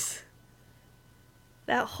effects.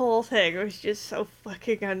 That whole thing was just so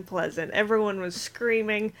fucking unpleasant. Everyone was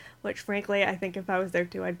screaming, which frankly, I think if I was there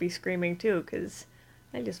too, I'd be screaming too, because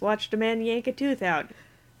I just watched a man yank a tooth out.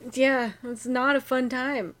 Yeah, it's not a fun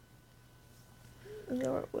time.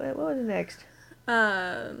 What was next?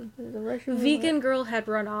 The Russian Vegan girl had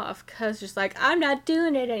run off because just like, I'm not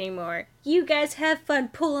doing it anymore. You guys have fun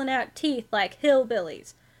pulling out teeth like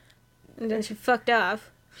hillbillies. And then she fucked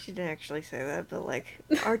off. She didn't actually say that, but like,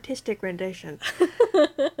 artistic rendition.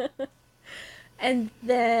 And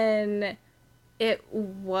then it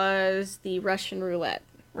was the Russian roulette.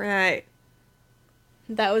 Right.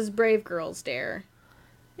 That was Brave Girl's dare.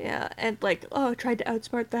 Yeah, and like, oh, tried to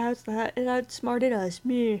outsmart the house, it outsmarted us,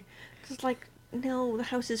 me. Just like, no, the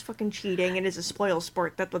house is fucking cheating, it is a spoil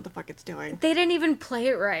sport, that's what the fuck it's doing. They didn't even play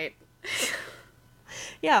it right.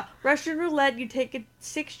 Yeah, Russian roulette, you take a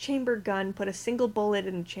 6-chamber gun, put a single bullet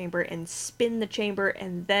in the chamber, and spin the chamber,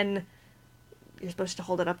 and then you're supposed to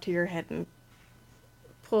hold it up to your head and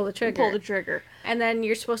pull the trigger. And then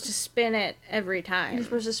you're supposed to spin it every time. You're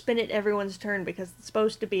supposed to spin it everyone's turn because it's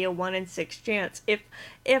supposed to be a 1 in 6 chance. If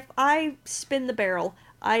I spin the barrel,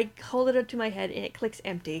 I hold it up to my head and it clicks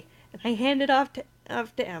empty, and I hand it off to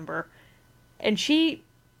Amber, and she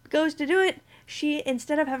goes to do it. She,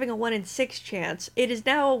 instead of having a 1 in 6 chance, it is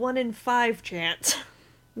now a 1 in 5 chance.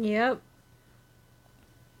 Yep.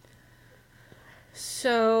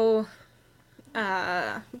 So,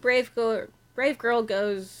 Brave Girl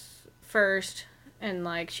goes first, and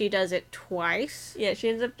like she does it twice. Yeah, she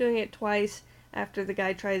ends up doing it twice after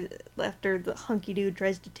the hunky dude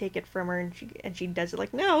tries to take it from her, and she does it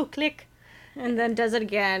like, no, click, and then does it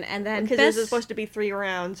again, and then because this is supposed to be 3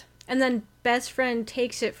 rounds. And then best friend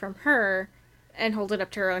takes it from her and holds it up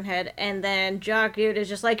to her own head, and then Jock Dude is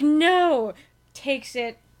just like, no! Takes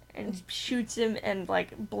it and shoots him and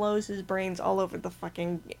like blows his brains all over the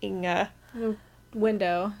fucking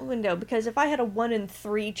window. Because if I had a 1 in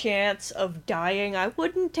 3 chance of dying, I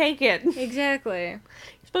wouldn't take it. Exactly. You're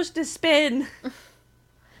supposed to spin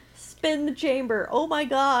the chamber. Oh my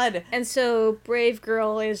god. And so Brave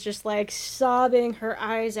Girl is just like sobbing her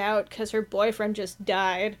eyes out because her boyfriend just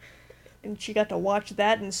died. And she got to watch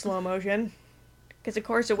that in slow motion. Because of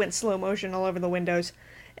course it went slow motion all over the windows.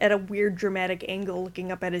 At a weird dramatic angle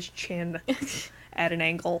looking up at his chin. At an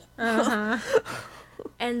angle. Uh-huh.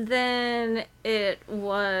 And then it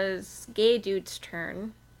was Gay Dude's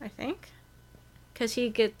turn, I think. Because he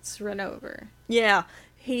gets run over. Yeah.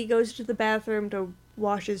 He goes to the bathroom to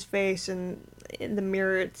wash his face, and in the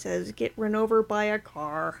mirror it says, get run over by a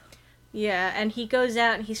car. Yeah, and he goes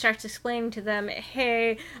out and he starts explaining to them,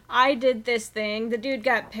 hey, I did this thing. The dude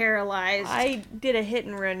got paralyzed. I did a hit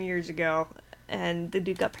and run years ago, and the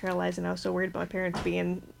dude got paralyzed, and I was so worried about my parents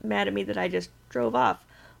being mad at me that I just drove off.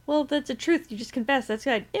 Well, that's the truth. You just confessed. That's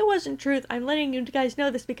good. It wasn't truth. I'm letting you guys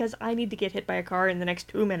know this because I need to get hit by a car in the next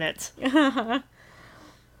 2 minutes.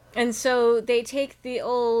 And so they take the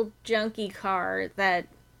old junky car that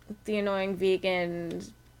the annoying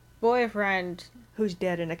vegan's boyfriend, who's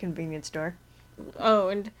dead in a convenience store,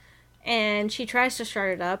 owned, and she tries to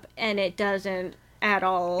start it up, and it doesn't at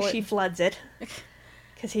all. She floods it.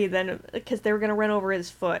 Because they were going to run over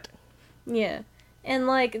his foot. Yeah. And,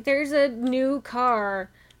 like, there's a new car,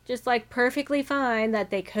 just, like, perfectly fine that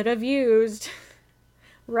they could have used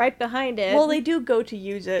right behind it. Well, they do go to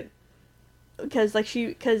use it. Because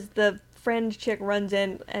the friend chick runs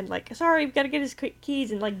in and, like, sorry, we've got to get his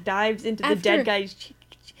keys, and, like, dives into the dead guy's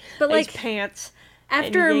pants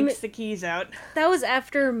and yanks the keys out. That was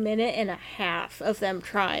after a minute and a half of them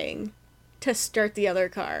trying to start the other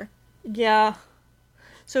car. Yeah.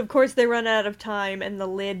 So, of course, they run out of time, and the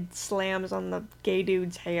lid slams on the gay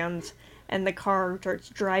dude's hands, and the car starts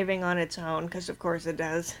driving on its own, because of course it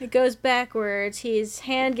does. It goes backwards, his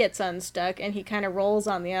hand gets unstuck, and he kind of rolls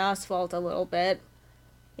on the asphalt a little bit.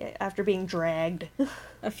 Yeah, after being dragged.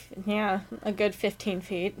 A good 15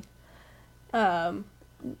 feet. Car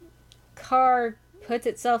puts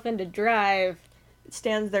itself into drive. It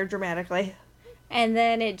stands there dramatically. And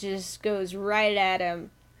then it just goes right at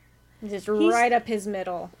him. Just right up his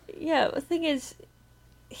middle. Yeah, the thing is,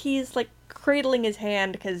 he's, like, cradling his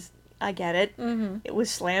hand, because I get it. Mm-hmm. It was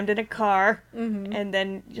slammed in a car, mm-hmm. and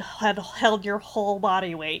then held your whole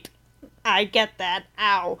body weight. I get that.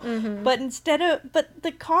 Ow. Mm-hmm. But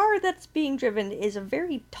the car that's being driven is a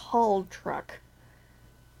very tall truck.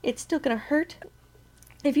 It's still gonna hurt.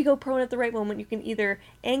 If you go prone at the right moment, you can either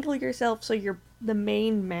angle yourself so the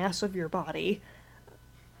main mass of your body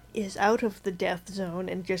is out of the death zone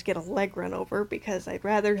and just get a leg run over, because I'd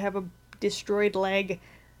rather have a destroyed leg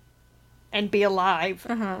and be alive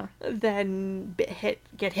than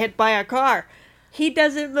get hit by a car. He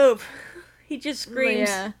doesn't move. He just screams.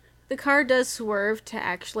 Yeah. The car does swerve to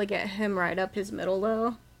actually get him right up his middle,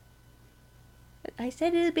 though. I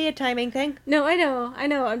said it'd be a timing thing. No, I know.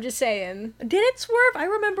 I'm just saying. Did it swerve? I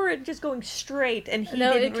remember it just going straight, and he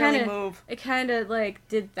didn't really move. It kind of, like,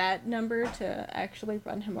 did that number to actually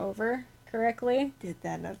run him over correctly. Did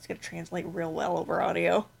that, and that's going to translate real well over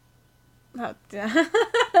audio. Oh,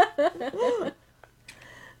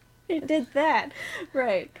 it did that.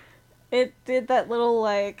 Right. It did that little,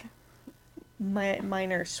 like...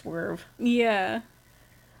 minor swerve. Yeah.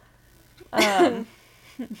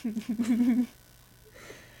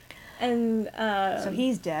 And, so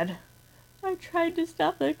he's dead. I tried to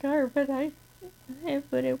stop the car, but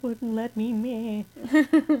it wouldn't let me.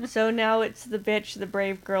 So now it's the bitch, the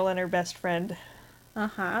brave girl, and her best friend.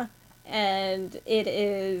 Uh-huh. And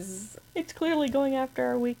it's clearly going after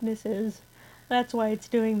our weaknesses. That's why it's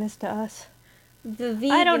doing this to us. The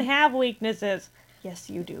vegan... I don't have weaknesses. Yes,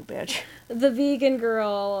 you do, bitch. The vegan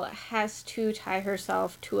girl has to tie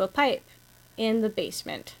herself to a pipe in the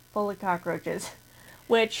basement. Full of cockroaches.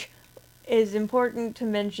 Which is important to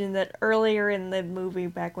mention that earlier in the movie,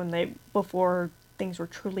 before things were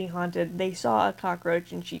truly haunted, they saw a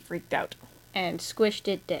cockroach and she freaked out. And squished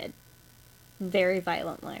it dead. Very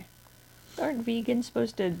violently. Aren't vegans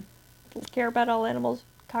supposed to care about all animals?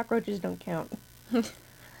 Cockroaches don't count.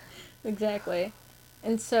 Exactly.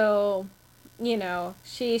 And so,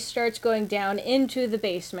 she starts going down into the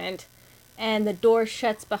basement, and the door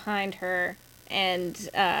shuts behind her, and,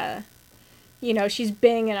 she's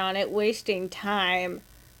banging on it, wasting time,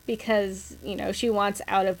 because, she wants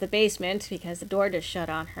out of the basement, because the door just shut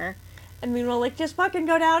on her. And meanwhile, just fucking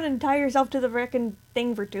go down and tie yourself to the frickin'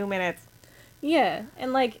 thing for 2 minutes. Yeah,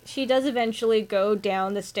 and, she does eventually go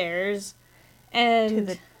down the stairs, and... to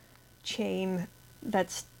the chain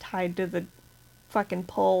that's tied to the fucking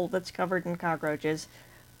pole that's covered in cockroaches.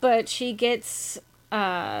 But she gets,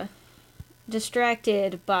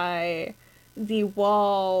 distracted by the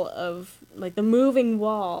wall of, the moving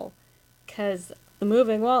wall, because the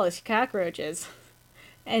moving wall is cockroaches.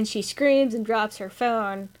 And she screams and drops her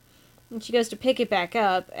phone, and she goes to pick it back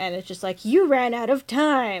up, and it's just like, you ran out of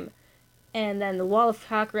time! And then the wall of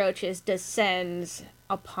cockroaches descends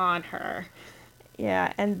upon her.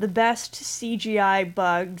 Yeah, and the best CGI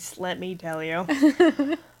bugs, let me tell you.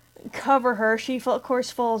 Cover her. She, of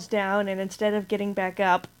course, falls down, and instead of getting back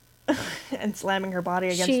up and slamming her body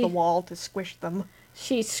against the wall to squish them...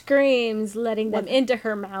 She screams, letting them into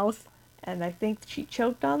her mouth. And I think she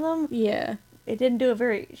choked on them? Yeah. It didn't do a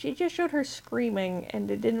very... She just showed her screaming,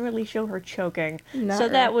 and it didn't really show her choking.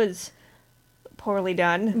 That was poorly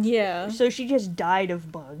done. Yeah. So she just died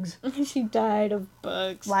of bugs. She died of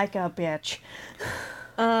bugs. Like a bitch.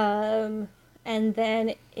 And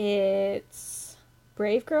then it's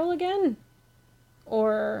Brave Girl again?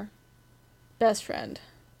 Or Best Friend?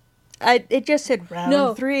 It just said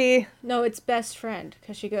round 3. No, it's Best Friend,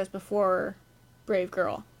 because she goes before Brave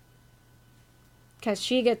Girl. Because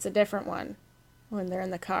she gets a different one when they're in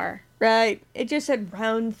the car. Right. It just said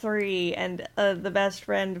round 3, and the best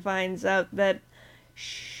friend finds out that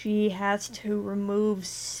she has to remove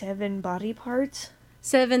 7 body parts.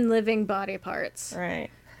 7 living body parts. Right.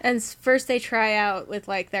 And first they try out with,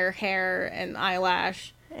 their hair and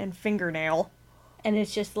eyelash. And fingernail. And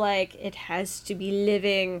it's just it has to be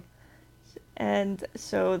living. And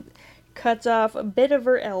so cuts off a bit of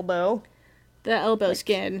her elbow. The elbow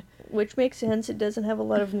skin. Which makes sense. It doesn't have a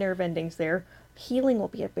lot of nerve endings there. Healing will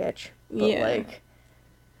be a bitch. But, yeah.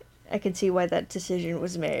 I can see why that decision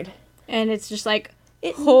was made. And it's just,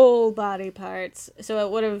 whole body parts.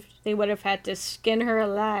 So they would have had to skin her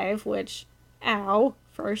alive, which, ow,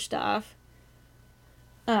 first off.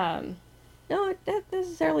 No, not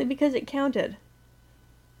necessarily, because it counted.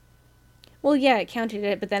 Well, yeah, it counted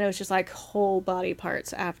it, but then it was just, whole body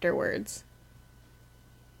parts afterwards.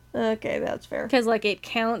 Okay, that's fair. Because, it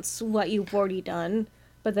counts what you've already done,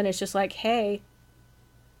 but then it's just hey,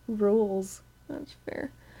 rules. That's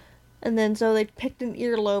fair. And then, so they picked an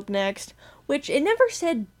earlobe next, which it never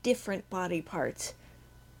said different body parts.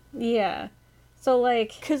 Yeah. So,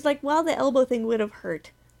 because, while the elbow thing would have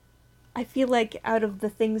hurt, I feel out of the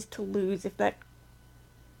things to lose, if that...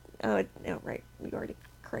 Oh, right. You already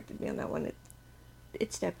corrected me on that one.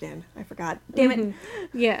 It stepped in. I forgot. Damn it.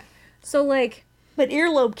 Yeah. So, But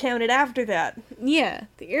earlobe counted after that. Yeah.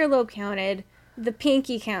 The earlobe counted, the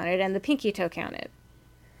pinky counted, and the pinky toe counted.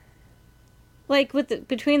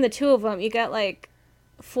 Between the two of them, you got,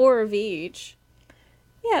 4 of each.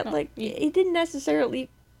 Yeah, it didn't necessarily...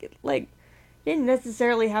 didn't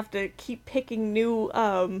necessarily have to keep picking new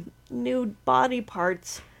body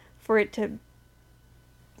parts for it to...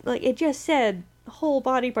 it just said whole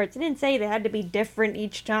body parts. It didn't say they had to be different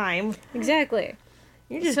each time. Exactly.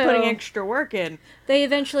 You're just putting extra work in. They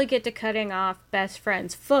eventually get to cutting off best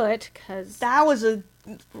friend's foot, because... That was a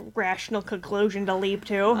rational conclusion to leap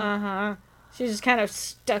to. Uh-huh. She just kind of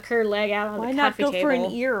stuck her leg out on the coffee table. Why not go for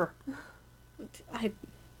an ear?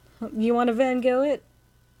 You want to Van Gogh it?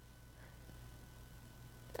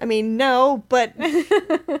 I mean, no, but...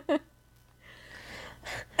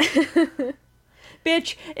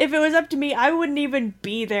 Bitch, if it was up to me, I wouldn't even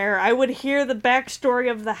be there. I would hear the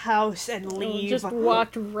backstory of the house and leave. Just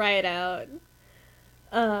walked right out.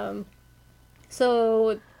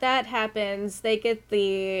 So that happens. They get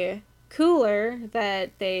the cooler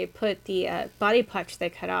that they put the body parts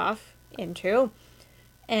they cut off into,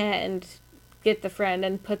 and get the friend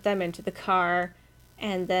and put them into the car,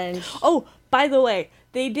 and then... Oh, by the way,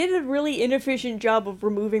 they did a really inefficient job of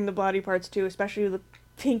removing the body parts too, especially the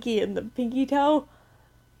pinky and the pinky toe.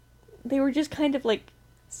 They were just kind of like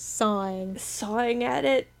sawing at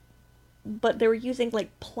it, but they were using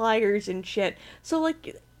like pliers and shit. So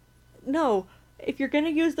like, no, if you're gonna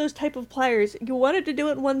use those type of pliers, you wanted to do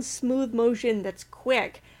it in one smooth motion that's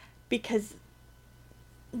quick, because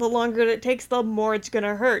the longer it takes, the more it's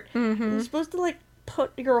gonna hurt. Mm-hmm. You're supposed to like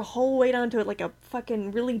put your whole weight onto it like a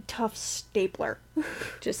fucking really tough stapler.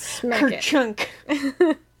 Just smack it. Chunk.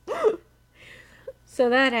 So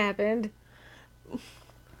that happened.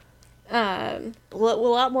 A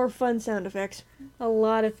lot more fun sound effects. A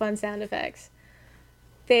lot of fun sound effects.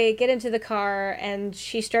 They get into the car and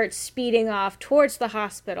she starts speeding off towards the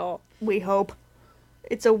hospital. We hope.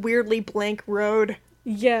 It's a weirdly blank road.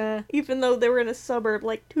 Yeah. Even though they were in a suburb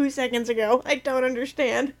like 2 seconds ago. I don't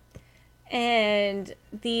understand. And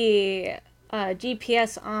the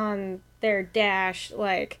GPS on their dash,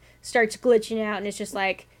 like, starts glitching out and it's just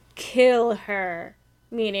like, kill her,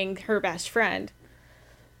 meaning her best friend.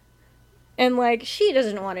 And, like, she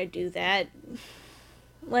doesn't want to do that.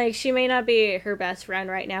 Like, she may not be her best friend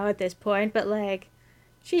right now at this point, but, like,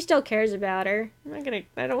 she still cares about her. I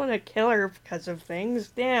don't want to kill her because of things.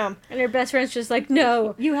 Damn. And her best friend's just like,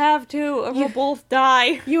 no. You have to, or we'll both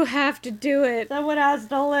die. You have to do it. Someone has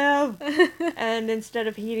to live. And instead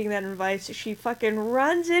of heeding that advice, she fucking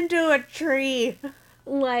runs into a tree.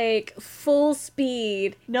 Like, full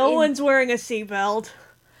speed. No one's wearing a seatbelt.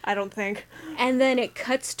 I don't think. And then it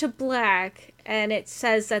cuts to black, and it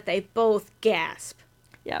says that they both gasp.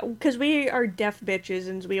 Yeah, because we are deaf bitches,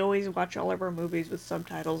 and we always watch all of our movies with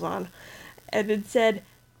subtitles on. And it said,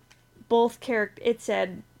 was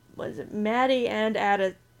it Maddie and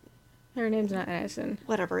Addison? Her name's not Addison.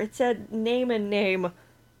 Whatever. It said name and name,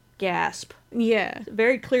 gasp. Yeah.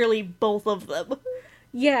 Very clearly both of them.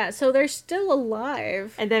 Yeah, so they're still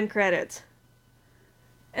alive. And then credits.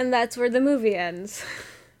 And that's where the movie ends.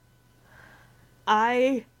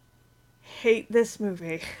 I hate this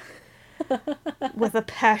movie. With a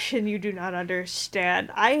passion you do not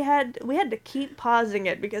understand. We had to keep pausing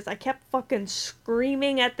it because I kept fucking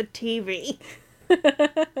screaming at the TV.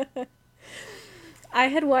 I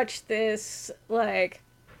had watched this, like,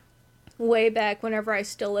 way back whenever I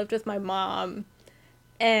still lived with my mom.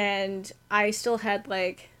 And I still had,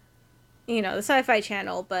 like, you know, the Sci-Fi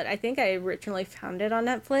Channel, but I think I originally found it on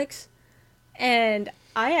Netflix. And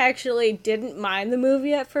I actually didn't mind the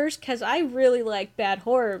movie at first, because I really like bad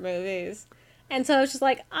horror movies. And so I was just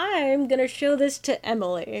like, I'm gonna show this to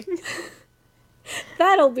Emily.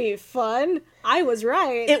 That'll be fun. I was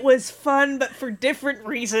right. It was fun, but for different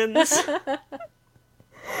reasons.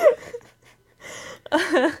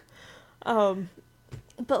 But,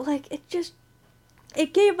 like,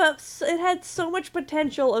 it gave up, it had so much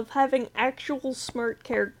potential of having actual smart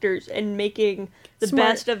characters and making the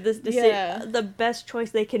best of this decision, the best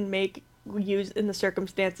choice they can make used in the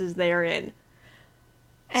circumstances they are in.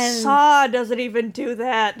 And Saw doesn't even do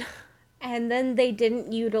that. And then they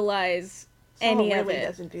didn't utilize any of it. Saw really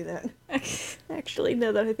doesn't do that. Actually,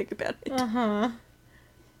 now that I think about it. Uh-huh.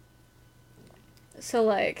 So,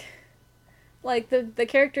 like the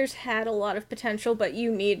characters had a lot of potential, but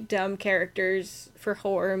you need dumb characters for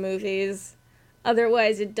horror movies.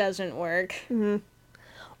 Otherwise, it doesn't work. Mm-hmm.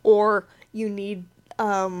 Or you need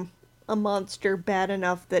a monster bad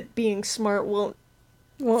enough that being smart won't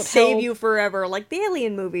save you forever. Like the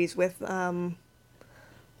Alien movies with,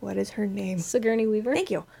 what is her name? Sigourney Weaver?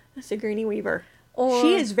 Thank you. Sigourney Weaver.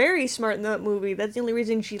 She is very smart in that movie. That's the only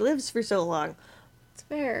reason she lives for so long. It's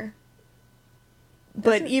fair.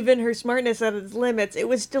 But even her smartness at its limits, it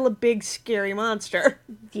was still a big, scary monster.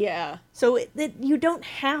 Yeah. So you don't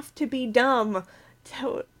have to be dumb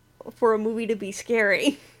for a movie to be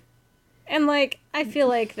scary. And, like, I feel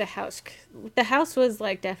like the house was,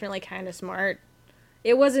 like, definitely kind of smart.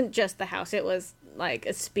 It wasn't just the house, it was, like,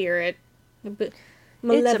 a spirit. But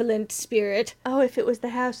malevolent spirit. Oh, if it was the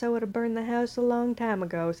house, I would have burned the house a long time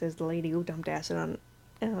ago, says the lady who dumped acid on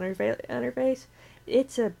her face.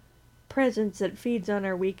 It's a presence that feeds on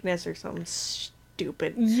our weakness or something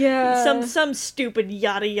stupid. Yeah. Some stupid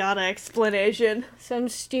yada yada explanation. Some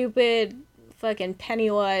stupid fucking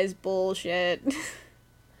Pennywise bullshit.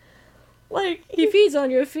 Like, he feeds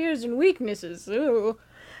on your fears and weaknesses. Ooh.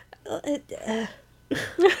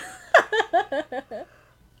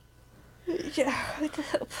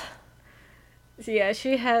 So yeah,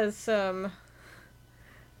 she has some...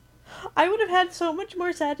 I would have had so much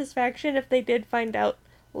more satisfaction if they did find out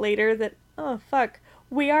later that, oh fuck,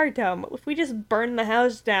 we are dumb. If we just burned the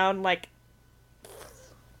house down, like,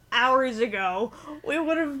 hours ago, we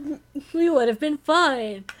would have been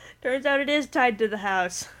fine. Turns out it is tied to the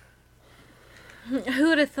house. Who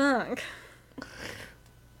would have thunk?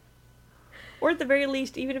 Or at the very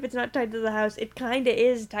least, even if it's not tied to the house, it kinda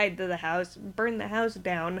is tied to the house. Burn the house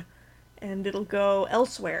down, and it'll go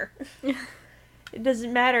elsewhere. It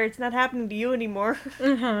doesn't matter, it's not happening to you anymore.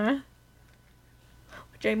 Mm-hmm.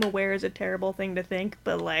 Which I'm aware is a terrible thing to think,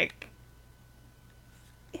 but, like,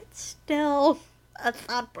 it's still a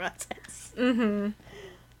thought process. Mm-hmm.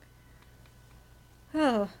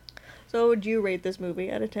 Oh. So would you rate this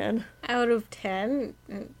movie out of 10? Out of 10?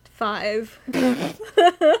 5.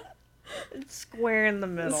 It's square in the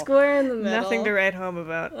middle. Square in the middle. Nothing to write home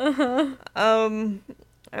about. Uh-huh.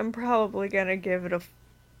 I'm probably gonna give it a...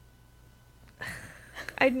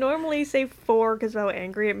 I'd normally say 4 because of how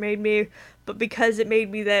angry it made me, but because it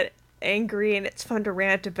made me that angry and it's fun to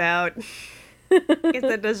rant about, I guess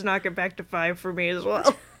that does knock it back to 5 for me as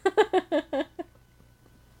well. But,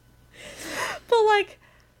 like,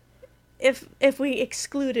 if we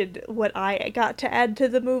excluded what I got to add to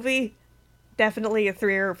the movie, definitely a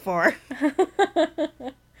 3 or 4.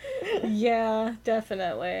 Yeah,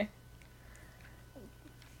 definitely.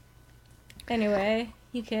 Anyway,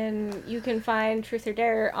 you can find Truth or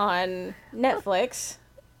Dare on Netflix.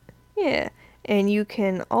 Yeah, and you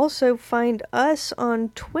can also find us on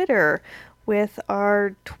Twitter with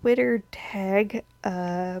our Twitter tag,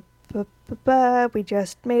 we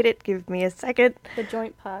just made it, give me a second. The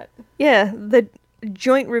Joint Pot. Yeah, the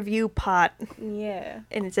Joint Review Pot. Yeah.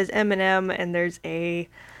 And it says Eminem, and there's a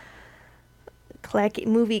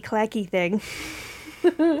movie clacky thing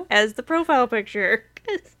as the profile picture.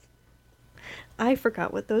 I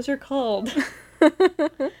forgot what those are called.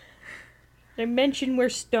 I mentioned we're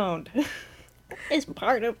stoned. Is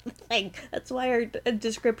part of the thing. That's why our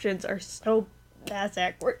descriptions are so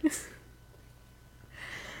backwards.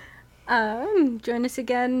 Join us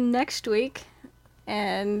again next week,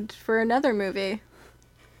 and for another movie.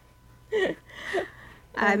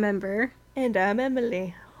 I'm Ember. And I'm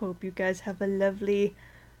Emily. Hope you guys have a lovely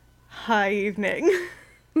high evening.